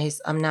partner, who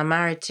I'm now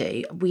married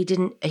to,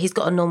 he's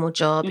got a normal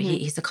job.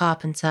 He's a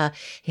carpenter.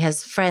 He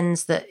has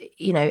friends that,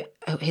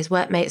 his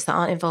workmates that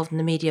aren't involved in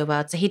the media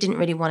world. So he didn't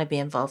really want to be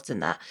involved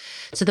in that.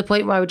 To the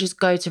point where I would just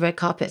go to red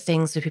carpet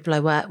things with people I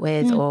work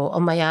with or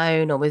on my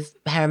own or with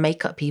hair and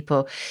makeup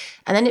people.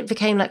 And then it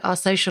became like our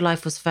social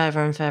life was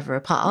further and further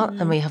apart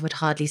and we would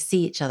hardly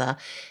see each other.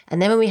 And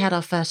then when we had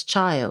our first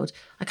child,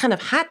 I kind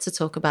of had to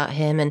talk about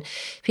him, and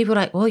people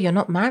were like, well, you're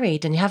not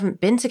married and you haven't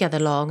been together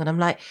long. And I'm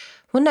like,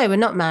 well, no, we're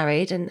not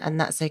married, and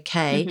that's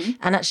okay.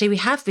 And actually we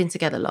have been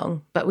together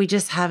long, but we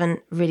just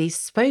haven't really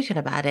spoken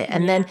about it.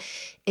 And then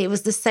it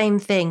was the same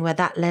thing where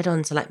that led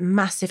on to like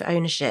massive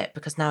ownership,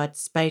 because now I'd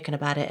spoken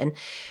about it, and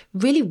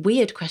really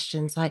weird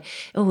questions like,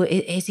 oh,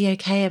 is he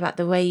okay about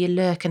the way you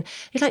look? And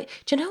you're like,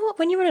 do you know what?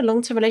 When you're in a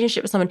long-term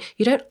relationship with someone,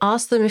 you don't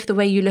ask them if the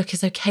way you look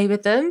is okay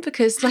with them,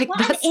 because like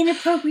that's an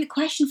inappropriate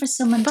question for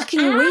someone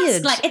fucking to ask.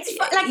 Weird. Like it's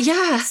some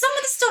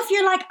of the stuff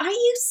you're like, are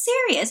you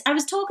serious? I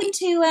was talking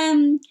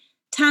to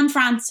Tan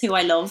France, who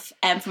I love,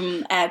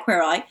 from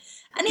Queer Eye,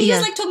 and he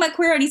was like talking about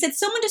queer, and he said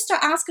someone just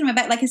started asking him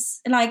about like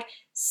his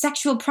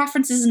sexual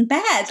preferences in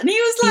bed, and he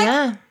was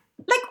like,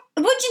 like,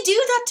 would you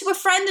do that to a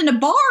friend in a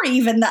bar,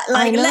 even that,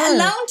 like, let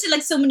alone to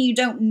like someone you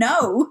don't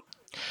know?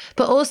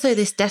 But also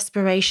this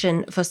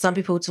desperation for some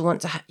people to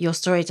want your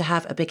story to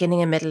have a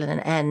beginning, a middle, and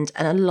an end,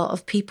 and a lot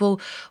of people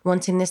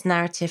wanting this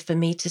narrative for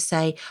me to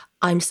say,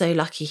 I'm so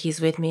lucky he's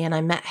with me and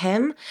I met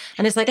him,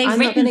 and it's like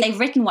they've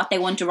written what they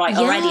want to write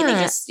already.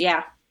 They just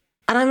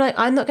And I'm like,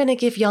 I'm not going to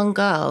give young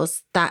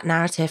girls that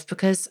narrative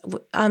because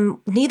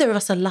neither of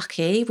us are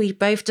lucky. We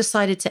both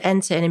decided to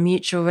enter in a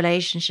mutual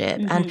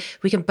relationship and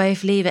we can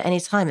both leave at any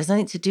time. It's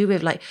nothing to do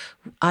with like,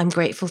 I'm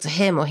grateful to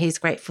him or he's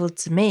grateful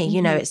to me.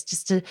 You know, it's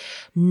just a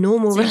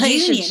normal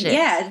relationship. Union.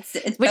 Yeah.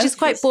 It's which is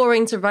quite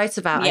boring to write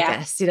about, Yeah. I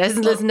guess. You know,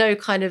 there's no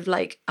kind of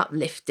like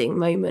uplifting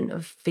moment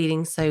of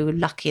feeling so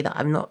lucky that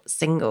I'm not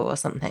single or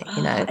something,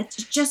 you know.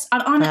 It's just,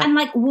 and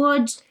like,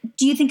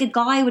 do you think a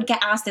guy would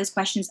get asked those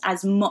questions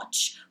as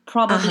much?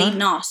 Probably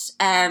not.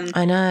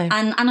 I know.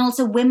 And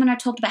also women are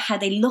talked about how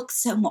they look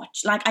so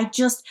much. Like,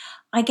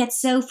 I get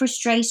so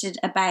frustrated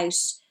about,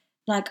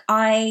 like,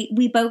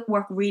 we both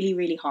work really,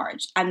 really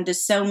hard. And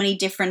there's so many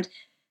different,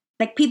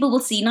 like, people will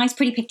see nice,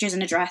 pretty pictures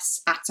in a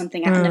dress at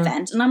something, at an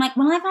event. And I'm like,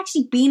 well, I've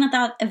actually been at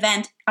that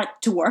event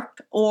to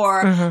work,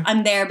 or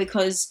I'm there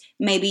because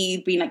maybe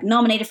you've been like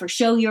nominated for a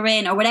show you're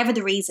in, or whatever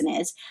the reason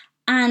is.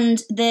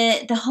 And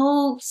the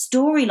whole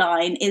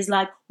storyline is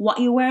like what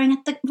you're wearing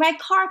at the red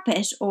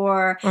carpet,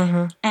 or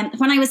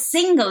when I was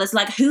single, it's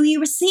like who you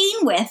were seen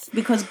with,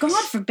 because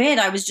God forbid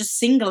I was just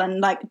single and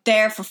like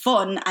there for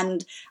fun,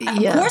 and of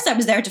course I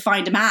was there to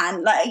find a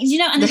man, like, you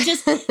know, and it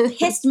just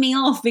pissed me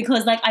off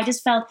because like I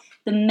just felt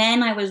the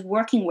men I was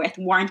working with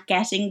weren't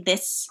getting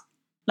this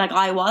like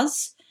I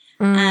was.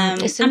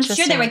 I'm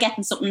sure they were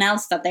getting something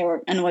else that they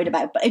were annoyed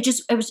about, but it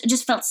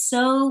just felt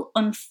so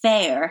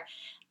unfair.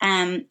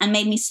 And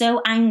made me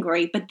so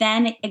angry. But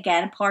then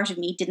again, a part of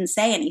me didn't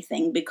say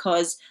anything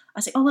because I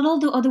was like, oh, well, all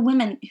the other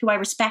women who I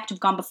respect have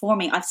gone before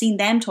me. I've seen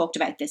them talked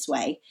about this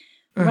way.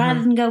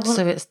 Rather than go, well,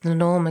 so it's the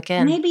norm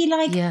again. Maybe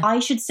like I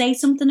should say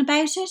something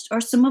about it,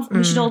 or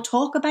we should all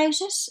talk about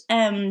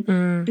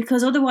it.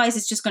 Because otherwise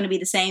it's just going to be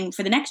the same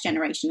for the next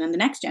generation and the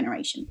next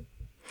generation.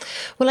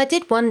 Well, I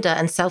did wonder,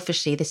 and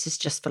selfishly, this is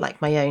just for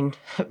like my own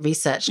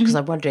research, because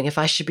I'm wondering if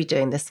I should be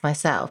doing this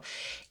myself,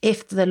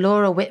 if the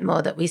Laura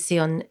Whitmore that we see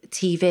on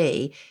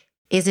TV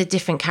is a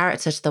different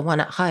character to the one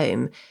at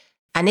home.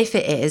 And if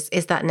it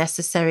is that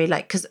necessary?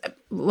 Like, because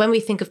when we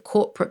think of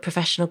corporate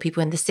professional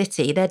people in the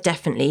city, they're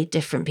definitely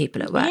different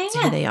people at work to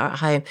who they are at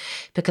home,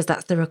 because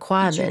that's the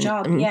requirement. That's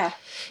your job,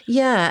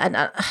 and,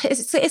 and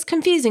it's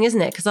confusing,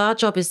 isn't it? Because our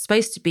job is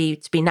supposed to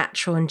be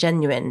natural and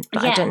genuine,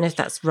 but I don't know if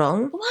that's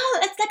wrong.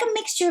 Well, it's like a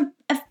mixture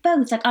of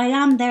both. Like, I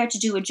am there to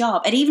do a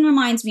job. It even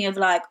reminds me of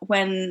like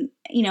when,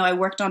 you know, I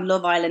worked on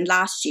Love Island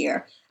last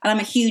year, and I'm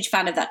a huge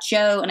fan of that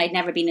show, and I'd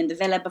never been in the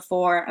villa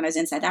before, and I was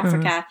in South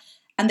Africa.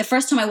 And the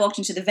first time I walked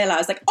into the villa, I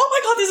was like, oh my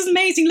God, this is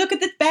amazing. Look at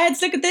the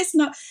beds, look at this.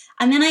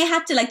 And then I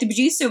had to, like, the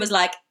producer was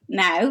like,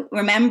 now,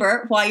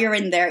 remember why you're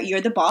in there.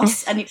 You're the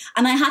boss. and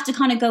I had to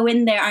kind of go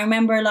in there. I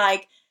remember,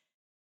 like,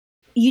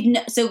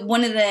 so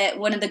one of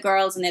the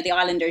girls in the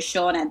Islanders,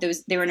 Shauna,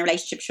 they were in a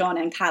relationship,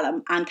 Shauna and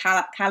Callum. And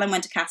Callum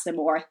went to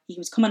Castlemore. He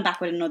was coming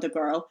back with another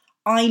girl.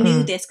 I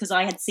knew this because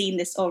I had seen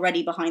this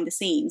already behind the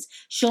scenes.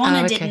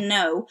 Shauna didn't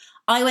know.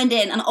 I went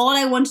in and all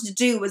I wanted to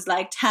do was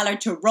like tell her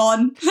to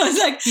run. I was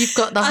like, you've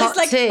got the hot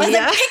tea. I was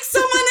like, pick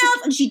someone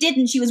else. And she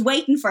didn't. She was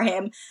waiting for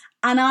him.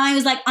 And I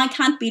was like, I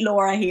can't be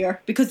Laura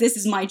here because this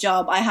is my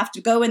job. I have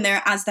to go in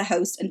there as the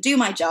host and do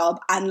my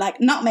job and like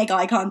not make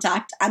eye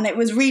contact. And it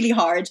was really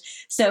hard.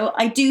 So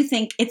I do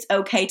think it's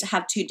okay to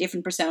have two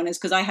different personas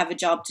because I have a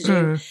job to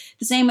do.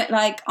 The same with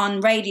like on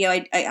radio.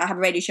 I have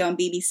a radio show on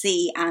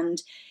BBC, and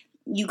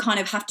you kind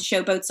of have to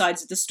show both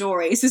sides of the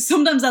story. So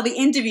sometimes I'll be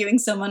interviewing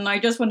someone and I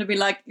just want to be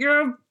like,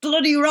 you're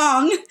bloody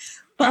wrong.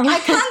 But I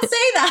can't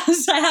say that.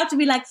 So I have to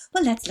be like,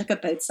 well, let's look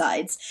at both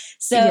sides.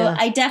 So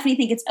I definitely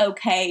think it's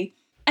okay.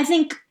 I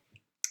think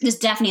there's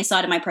definitely a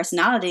side of my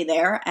personality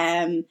there.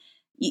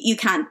 You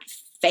can't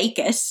fake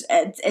it.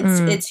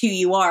 It's who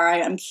you are.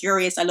 I'm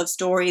curious. I love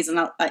stories, and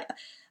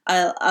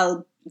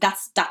I'll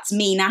that's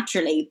me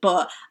naturally.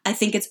 But I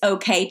think it's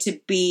okay to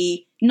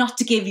be not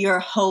to give your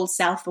whole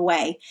self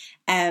away.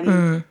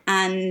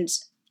 And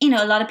you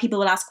know, a lot of people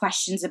will ask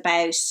questions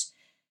about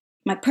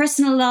my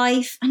personal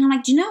life, and I'm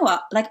like, do you know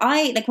what? Like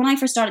when I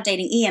first started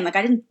dating Ian, like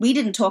we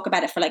didn't talk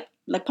about it for like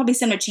probably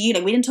similar to you.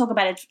 Like we didn't talk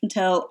about it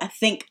until I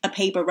think a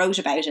paper wrote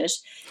about it.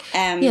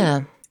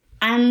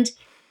 And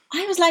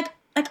I was like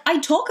I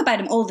talk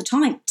about him all the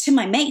time to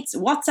my mates,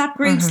 WhatsApp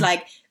groups,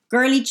 like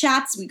girly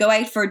chats. We go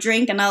out for a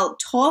drink, and I'll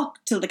talk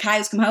till the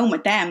cows come home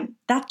with them.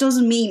 That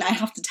doesn't mean I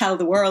have to tell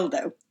the world,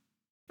 though.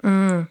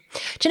 Do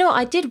you know what?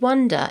 I did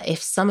wonder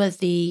if some of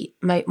the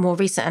more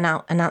recent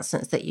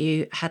announcements that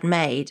you had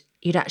made,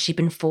 you'd actually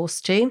been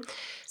forced to.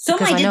 Some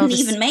I didn't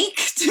even make,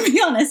 to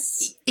be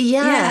honest.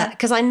 Yeah,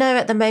 because I know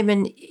at the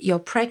moment you're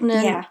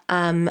pregnant,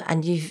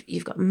 and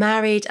you've got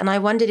married, and I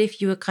wondered if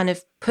you were kind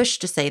of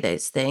pushed to say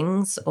those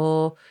things,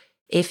 or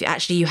if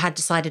actually you had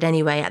decided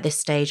anyway at this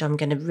stage, I'm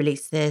going to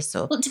release this.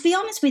 Or well, to be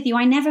honest with you,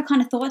 I never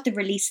kind of thought the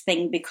release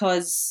thing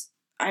because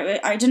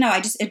I don't know.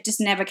 It just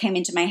never came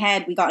into my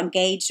head. We got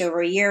engaged over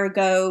a year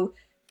ago.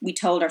 We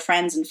told our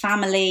friends and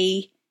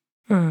family.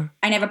 I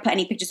never put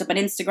any pictures up on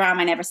Instagram.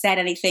 I never said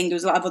anything. There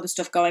was a lot of other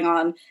stuff going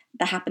on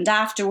that happened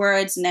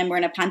afterwards. And then we're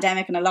in a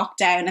pandemic and a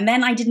lockdown. And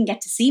then I didn't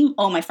get to see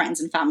all my friends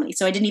and family.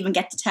 So I didn't even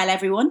get to tell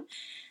everyone.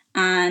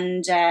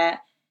 And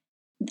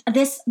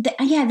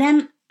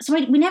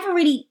we never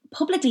really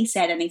publicly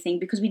said anything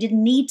because we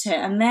didn't need to.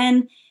 And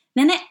then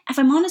if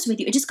I'm honest with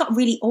you, it just got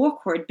really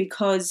awkward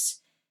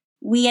because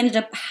we ended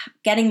up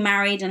getting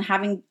married and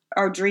having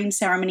our dream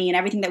ceremony and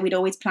everything that we'd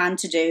always planned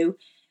to do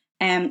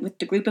with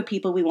the group of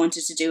people we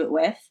wanted to do it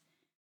with.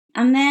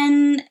 And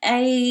then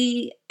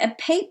a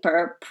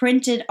paper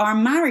printed our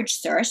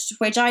marriage cert,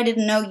 which I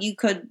didn't know you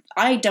could.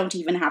 I don't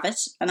even have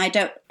it. And I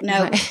don't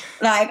know. Right.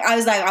 Like, I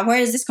was like, where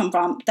does this come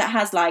from? That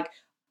has like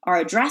our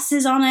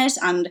addresses on it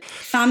and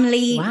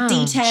family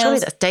details. Surely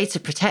that's data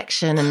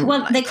protection and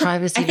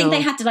privacy I think law.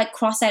 they had to like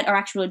cross out our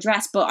actual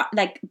address, but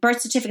like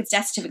birth certificates,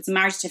 death certificates, and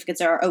marriage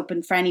certificates are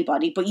open for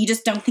anybody, but you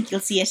just don't think you'll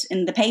see it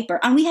in the paper.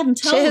 And we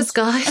hadn't told. Cheers,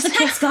 guys. I was like,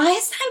 thanks,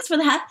 guys. Thanks for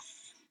that.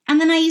 And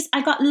then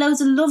I got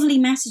loads of lovely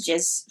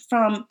messages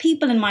from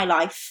people in my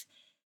life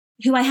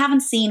who I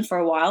haven't seen for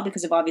a while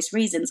because of obvious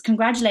reasons,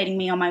 congratulating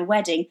me on my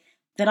wedding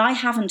that I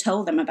haven't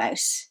told them about.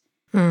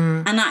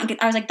 And I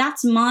was like,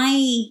 that's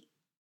mine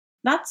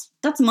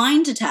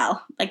to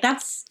tell. Like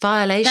that's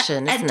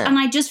violation, isn't it? And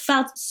I just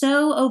felt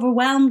so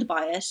overwhelmed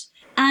by it.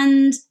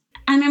 And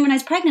I remember when I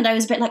was pregnant, I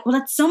was a bit like, well,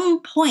 at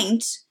some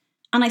point,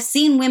 and I've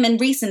seen women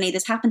recently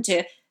this happened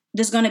to,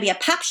 there's going to be a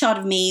pap shot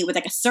of me with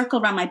like a circle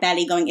around my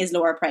belly going, is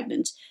Laura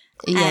pregnant?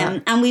 Yeah.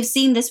 And we've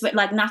seen this with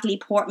like Natalie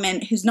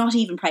Portman, who's not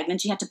even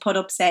pregnant. She had to put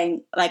up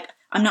saying like,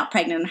 I'm not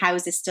pregnant. And how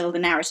is this still the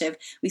narrative?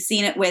 We've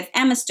seen it with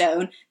Emma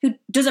Stone, who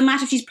doesn't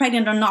matter if she's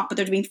pregnant or not, but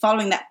they've been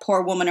following that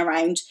poor woman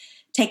around,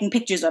 taking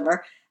pictures of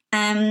her.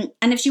 And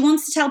if she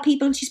wants to tell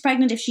people she's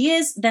pregnant, if she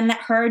is, then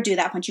let her do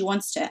that when she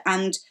wants to.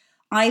 And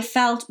I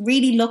felt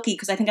really lucky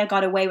because I think I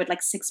got away with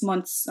like 6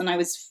 months and I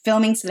was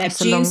filming Celeb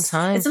It's a long Juice.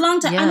 time. It's a long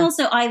time. Yeah. And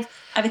also I've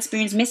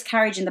experienced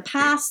miscarriage in the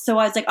past. So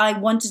I was like, I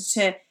wanted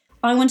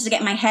to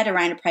get my head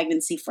around a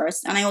pregnancy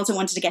first. And I also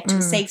wanted to get to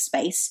a safe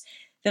space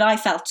that I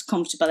felt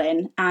comfortable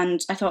in.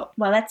 And I thought,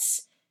 well,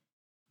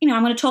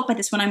 I'm going to talk about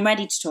this when I'm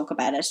ready to talk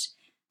about it.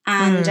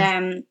 And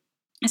I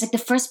was like, the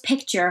first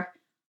picture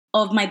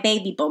of my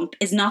baby bump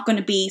is not going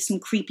to be some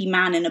creepy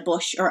man in a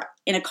bush or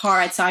in a car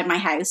outside my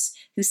house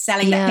who's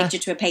selling that picture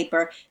to a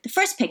paper. The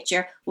first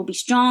picture will be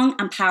strong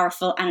and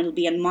powerful and it'll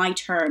be on my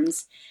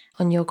terms.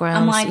 On your grounds.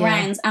 On my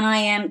grounds. And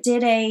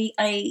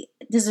I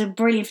there's a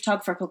brilliant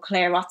photographer called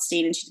Claire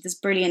Rothstein and she did this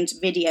brilliant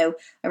video.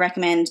 I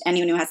recommend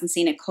anyone who hasn't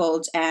seen it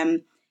called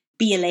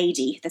Be a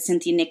Lady, that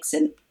Cynthia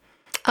Nixon.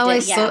 Oh, I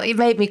saw it.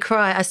 Made me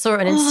cry. I saw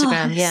it on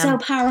Instagram. Yeah, so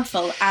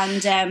powerful.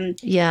 And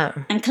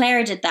and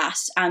Claire did that,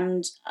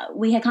 and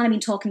we had kind of been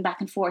talking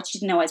back and forth. She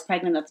didn't know I was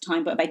pregnant at the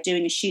time, but about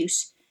doing a shoot.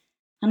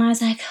 And I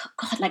was like, oh,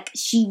 God, like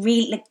she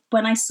really like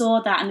when I saw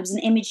that, and it was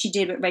an image she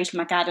did with Rachel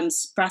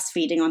McAdams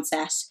breastfeeding on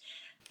set,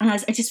 and I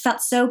just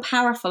felt so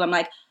powerful. I'm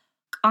like,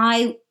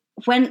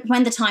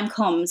 when the time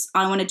comes,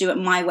 I want to do it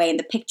my way, and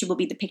the picture will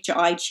be the picture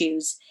I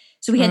choose.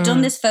 So we had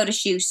done this photo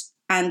shoot,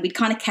 and we'd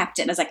kind of kept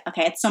it. And I was like,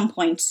 okay, at some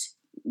point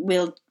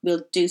we'll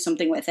do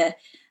something with it.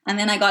 And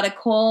then I got a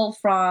call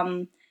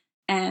from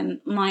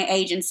my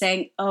agent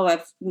saying,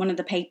 one of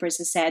the papers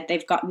has said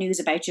they've got news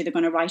about you they're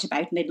going to write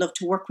about and they'd love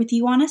to work with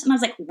you on it. And I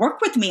was like, work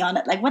with me on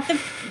it? Like, what the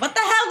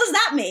hell does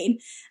that mean?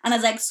 And I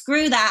was like,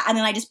 screw that. And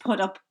then I just put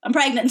up, I'm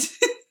pregnant.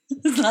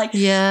 It's like,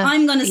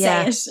 I'm going to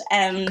say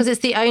it. Because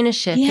it's the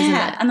ownership, isn't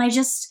it? And I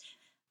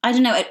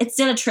don't know, it's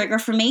still a trigger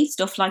for me,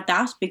 stuff like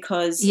that,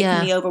 because it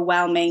can be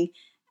overwhelming.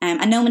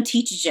 And no one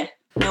teaches you.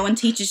 No one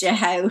teaches you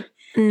how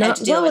to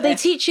deal with they it.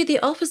 teach you the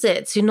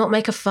opposite, to not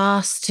make a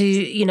fuss, to,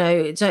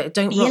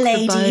 don't Be rock a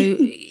lady. the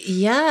boat.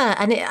 Yeah.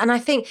 And I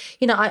think,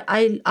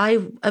 I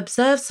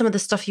observed some of the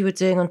stuff you were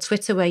doing on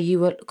Twitter where you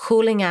were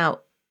calling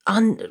out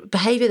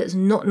behavior that's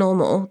not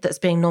normal, that's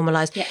being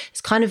normalized.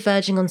 It's kind of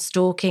verging on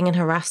stalking and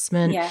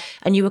harassment.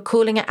 And you were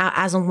calling it out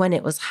as and when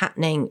it was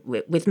happening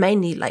with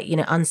mainly like,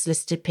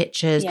 unsolicited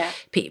pictures,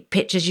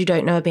 pictures you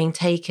don't know are being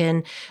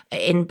taken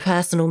in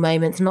personal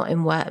moments, not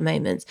in work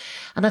moments.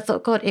 And I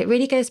thought, God, it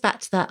really goes back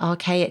to that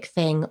archaic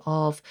thing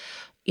of,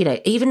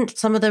 even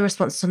some of the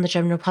responses from the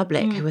general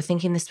public who were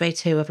thinking this way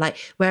too, of like,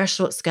 wear a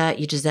short skirt,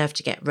 you deserve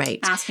to get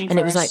raped. Asking and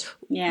for it was like,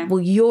 well,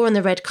 you're on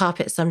the red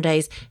carpet some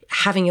days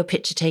having your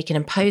picture taken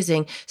and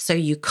posing, so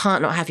you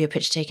can't not have your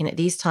picture taken at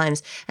these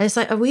times. And it's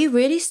like, are we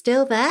really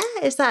still there?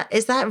 Is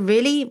that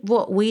really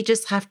what we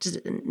just have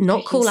to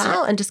not call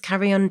out and just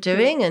carry on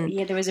doing? And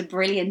there was a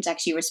brilliant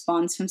actually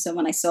response from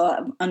someone I saw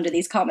under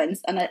these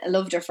comments, and I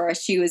loved her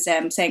first. She was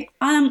saying,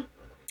 I'm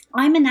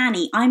a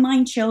nanny. I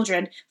mind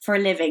children for a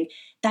living.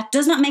 That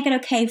does not make it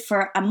okay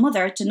for a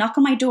mother to knock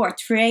on my door at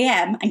 3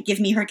 a.m. and give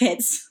me her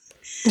kids.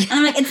 And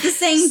I'm like, it's the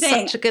same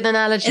thing. Such a good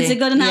analogy. It's a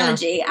good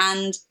analogy. Yeah.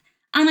 And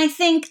I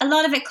think a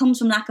lot of it comes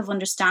from lack of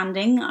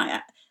understanding.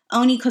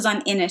 Only because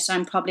I'm in it,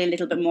 I'm probably a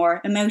little bit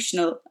more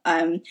emotional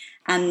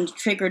and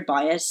triggered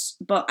by it.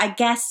 But I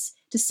guess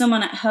to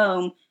someone at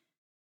home,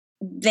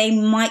 they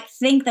might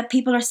think that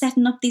people are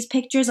setting up these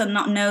pictures and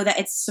not know that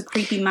it's a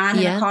creepy man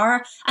in a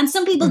car. And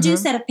some people do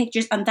set up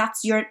pictures, and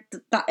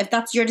if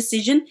that's your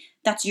decision,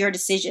 that's your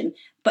decision.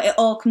 But it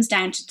all comes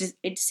down to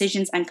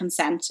decisions and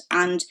consent.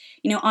 And,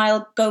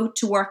 I'll go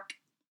to work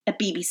at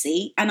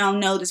BBC, and I'll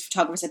know there's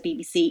photographers at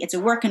BBC. It's a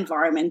work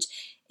environment.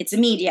 It's a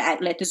media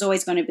outlet. There's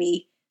always going to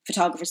be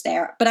photographers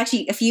there. But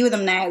actually, a few of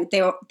them now,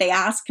 they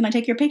ask, can I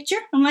take your picture?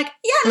 I'm like,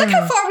 yeah, look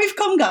how far we've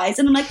come, guys.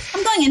 And I'm like,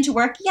 I'm going into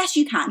work. Yes,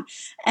 you can.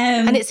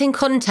 And it's in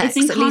context.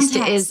 At least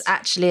it is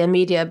actually a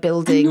media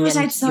building. And not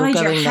outside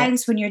your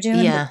house when you're doing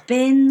the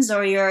bins,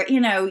 or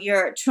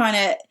you're trying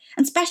to,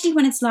 and especially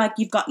when it's like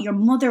you've got your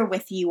mother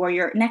with you, or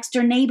your next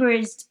door neighbor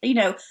is,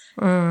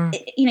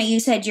 you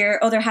said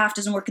your other half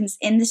doesn't work in this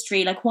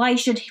industry. Like, why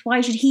should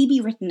he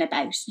be written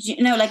about? You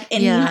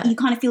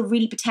kind of feel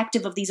really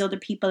protective of these other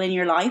people in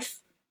your life.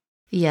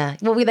 Yeah.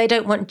 Well, they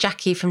don't want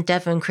Jackie from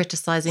Devon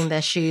criticising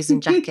their shoes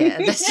and jacket.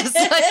 And they're just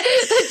like,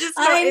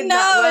 I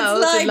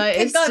know,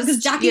 it's like, because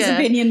Jackie's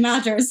opinion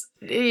matters.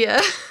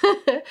 Yeah.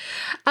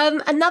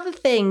 Another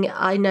thing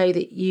I know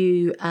that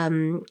you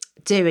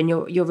do, and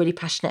you're really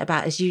passionate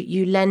about, is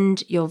you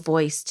lend your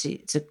voice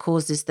to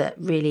causes that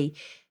really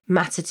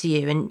matter to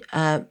you.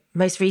 And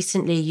most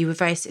recently, you were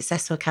very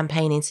successful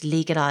campaigning to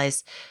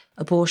legalise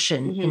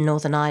abortion in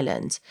Northern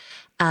Ireland.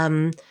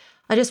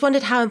 I just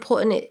wondered how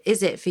important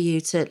is it for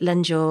you to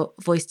lend your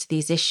voice to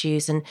these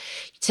issues, and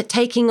to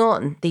taking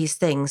on these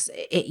things.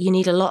 You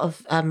need a lot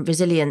of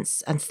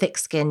resilience and thick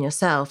skin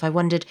yourself. I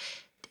wondered,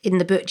 in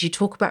the book, do you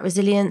talk about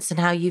resilience and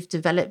how you've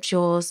developed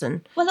yours?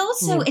 And well,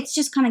 also it's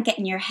just kind of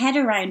getting your head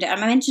around it. I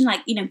mentioned,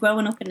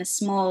 growing up in a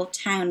small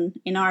town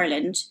in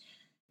Ireland.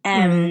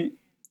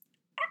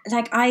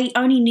 Like, I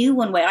only knew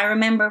one way. I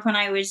remember when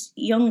I was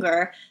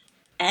younger,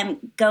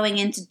 going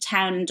into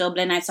town in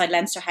Dublin, outside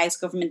Leinster House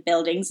government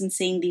buildings, and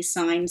seeing these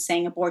signs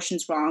saying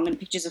abortion's wrong, and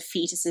pictures of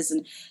fetuses,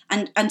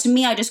 and to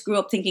me, I just grew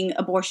up thinking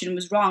abortion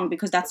was wrong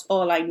because that's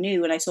all I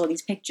knew, and I saw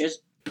these pictures,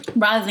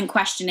 rather than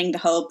questioning the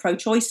whole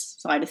pro-choice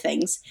side of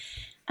things.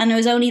 And it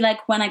was only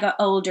like when I got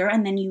older,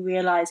 and then you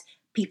realise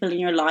people in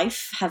your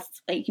life have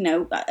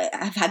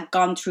had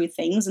gone through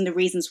things, and the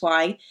reasons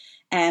why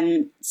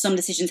some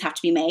decisions have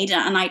to be made.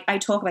 And I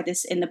talk about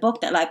this in the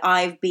book, that like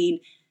I've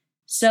been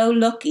so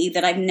lucky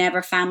that I've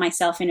never found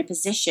myself in a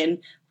position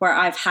where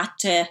I've had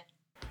to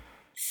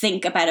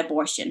think about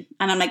abortion.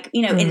 And I'm like,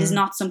 it is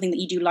not something that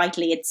you do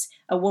lightly. It's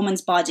a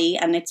woman's body,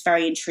 and it's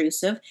very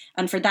intrusive.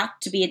 And for that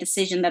to be a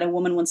decision that a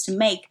woman wants to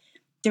make,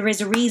 there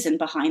is a reason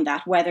behind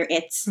that, whether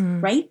it's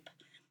rape,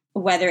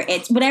 whether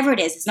it's whatever it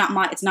is. It's not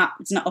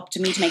up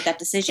to me to make that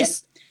decision.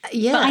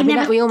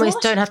 But we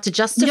almost don't have to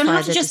justify it. You don't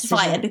have to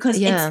justify it,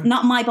 because it's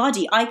not my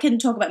body. I can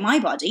talk about my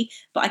body,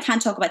 but I can't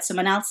talk about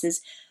someone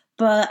else's.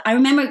 But I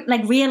remember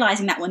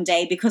realizing that one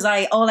day, because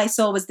all I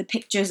saw was the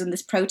pictures and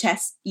this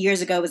protest years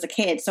ago as a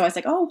kid. So I was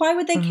like, oh, why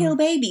would they kill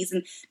babies?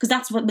 And because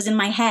that's what was in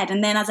my head.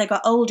 And then as I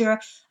got older,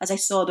 as I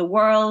saw the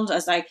world,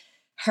 as I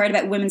heard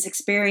about women's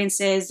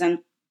experiences and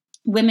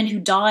women who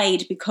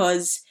died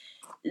because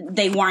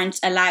they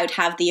weren't allowed to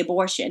have the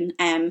abortion.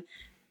 And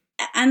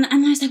I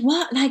was like,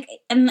 what?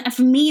 And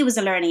for me, it was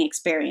a learning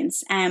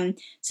experience.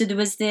 So there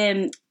was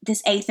this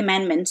 8th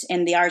Amendment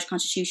in the Irish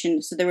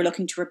Constitution. So they were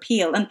looking to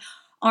repeal. And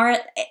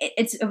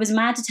it was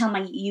mad to tell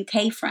my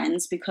UK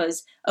friends,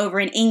 because over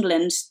in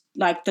England,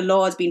 the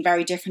law has been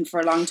very different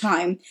for a long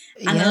time,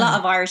 and a lot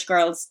of Irish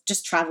girls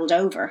just travelled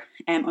over,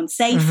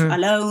 unsafe,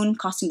 alone,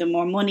 costing them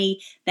more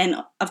money,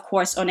 then of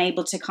course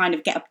unable to kind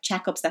of get up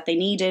checkups that they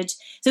needed.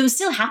 So it was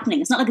still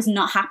happening. It's not like it's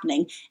not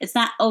happening. It's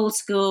that old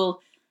school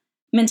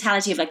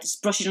mentality of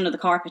just brush it under the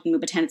carpet and we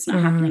pretend it's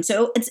not happening.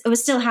 So it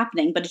was still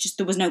happening, but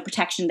there was no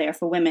protection there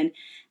for women.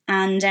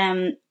 And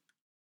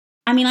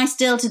I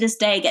still to this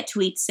day get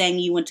tweets saying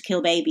you want to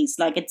kill babies.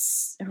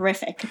 It's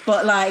horrific,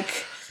 but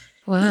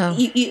wow.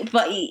 You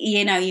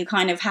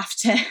kind of have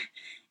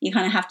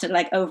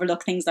to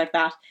overlook things like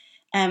that.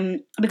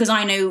 Because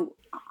I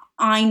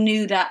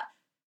knew that.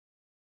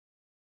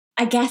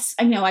 I guess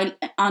I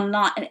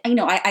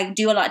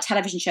do a lot of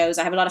television shows.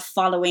 I have a lot of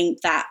following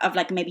that of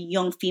maybe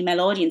young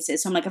female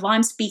audiences. So I'm if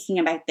I'm speaking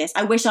about this,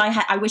 I wish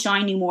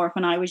I knew more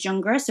when I was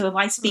younger. So if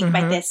I speak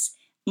about this,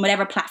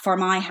 whatever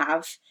platform I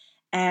have,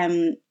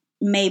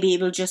 maybe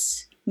it will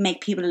just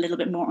make people a little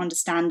bit more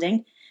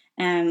understanding,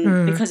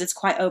 because it's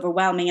quite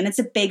overwhelming, and it's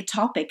a big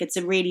topic. It's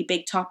a really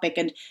big topic,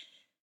 and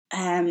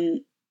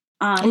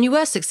you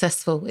were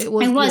successful. It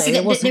was.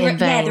 It wasn't in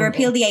vain. They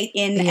repealed the 8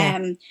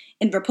 in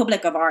the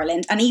Republic of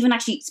Ireland, and even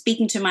actually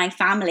speaking to my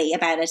family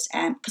about it,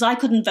 because I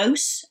couldn't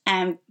vote,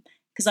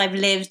 because I've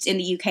lived in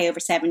the UK over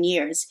 7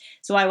 years,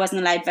 so I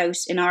wasn't allowed to vote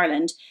in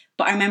Ireland.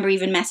 But I remember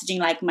even messaging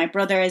my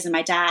brothers and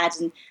my dad,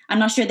 and I'm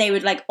not sure they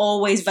would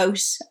always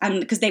vote, and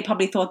because they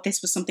probably thought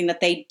this was something that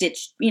they did.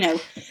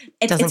 It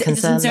doesn't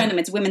concern them.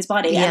 It's women's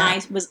body,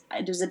 and there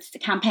was a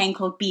campaign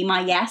called "Be My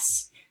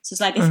Yes." So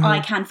it's if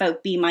I can't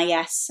vote, be my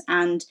yes,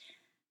 and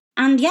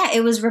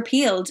it was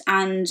repealed,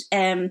 and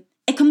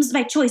it comes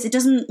about choice. It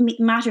doesn't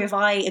matter if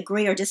I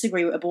agree or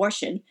disagree with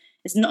abortion.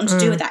 It's nothing to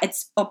do with that.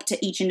 It's up to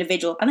each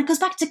individual. And it goes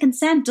back to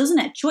consent, doesn't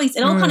it? Choice.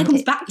 It all kind of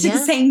comes back to the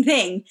same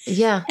thing.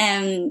 Yeah.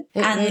 It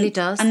really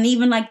does. And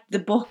even the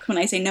book, when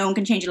I say no one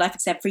can change your life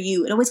except for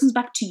you, it always comes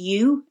back to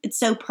you. It's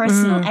so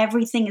personal.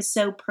 Everything is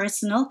so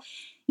personal.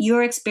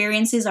 Your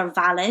experiences are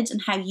valid,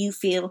 and how you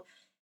feel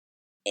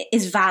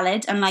is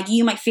valid, and like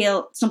you might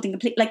feel something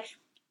complete. Like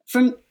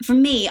for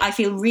me, I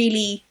feel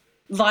really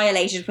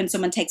violated when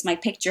someone takes my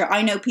picture.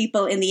 I know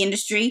people in the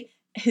industry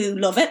who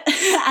love it,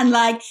 and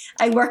like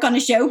I work on a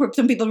show where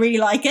some people really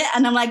like it,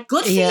 and I'm like,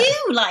 good for you,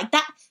 like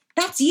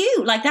that's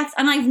you, like that's,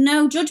 and I've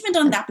no judgment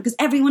on that because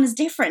everyone is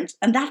different,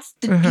 and that's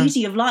the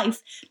beauty of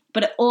life.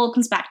 But it all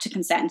comes back to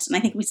consent, and I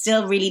think we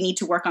still really need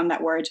to work on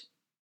that word.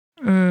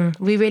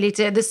 We really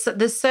do.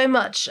 There's so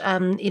much,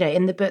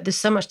 in the book. There's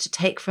so much to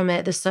take from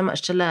it. There's so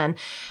much to learn.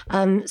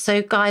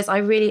 So, guys, I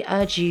really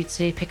urge you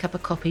to pick up a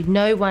copy.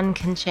 No one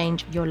can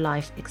change your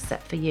life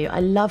except for you.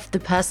 I love the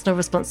personal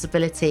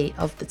responsibility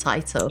of the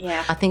title.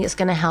 Yeah. I think it's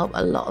going to help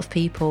a lot of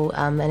people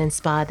and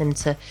inspire them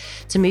to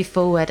move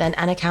forward. And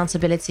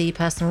accountability,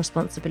 personal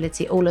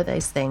responsibility, all of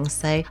those things.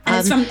 So,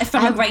 and it's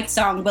from a great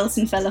song,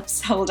 Wilson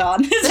Phillips. Hold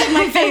on, it's like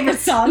my favorite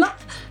song.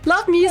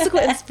 Love musical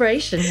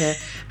inspiration here.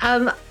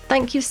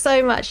 Thank you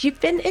so much.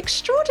 You've been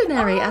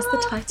extraordinary, as the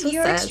title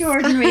You're says.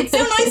 extraordinary. It's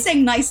so nice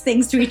saying nice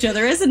things to each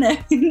other, isn't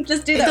it?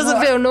 Just do that. It doesn't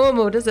more. feel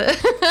normal, does it?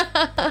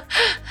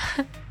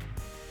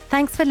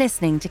 Thanks for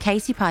listening to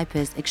Katie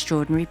Piper's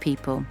Extraordinary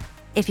People.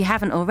 If you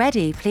haven't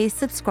already, please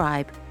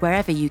subscribe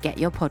wherever you get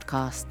your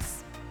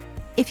podcasts.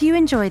 If you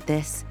enjoyed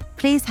this,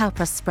 please help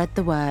us spread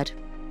the word.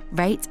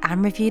 Rate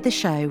and review the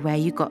show where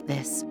you got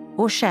this,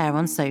 or share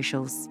on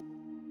socials.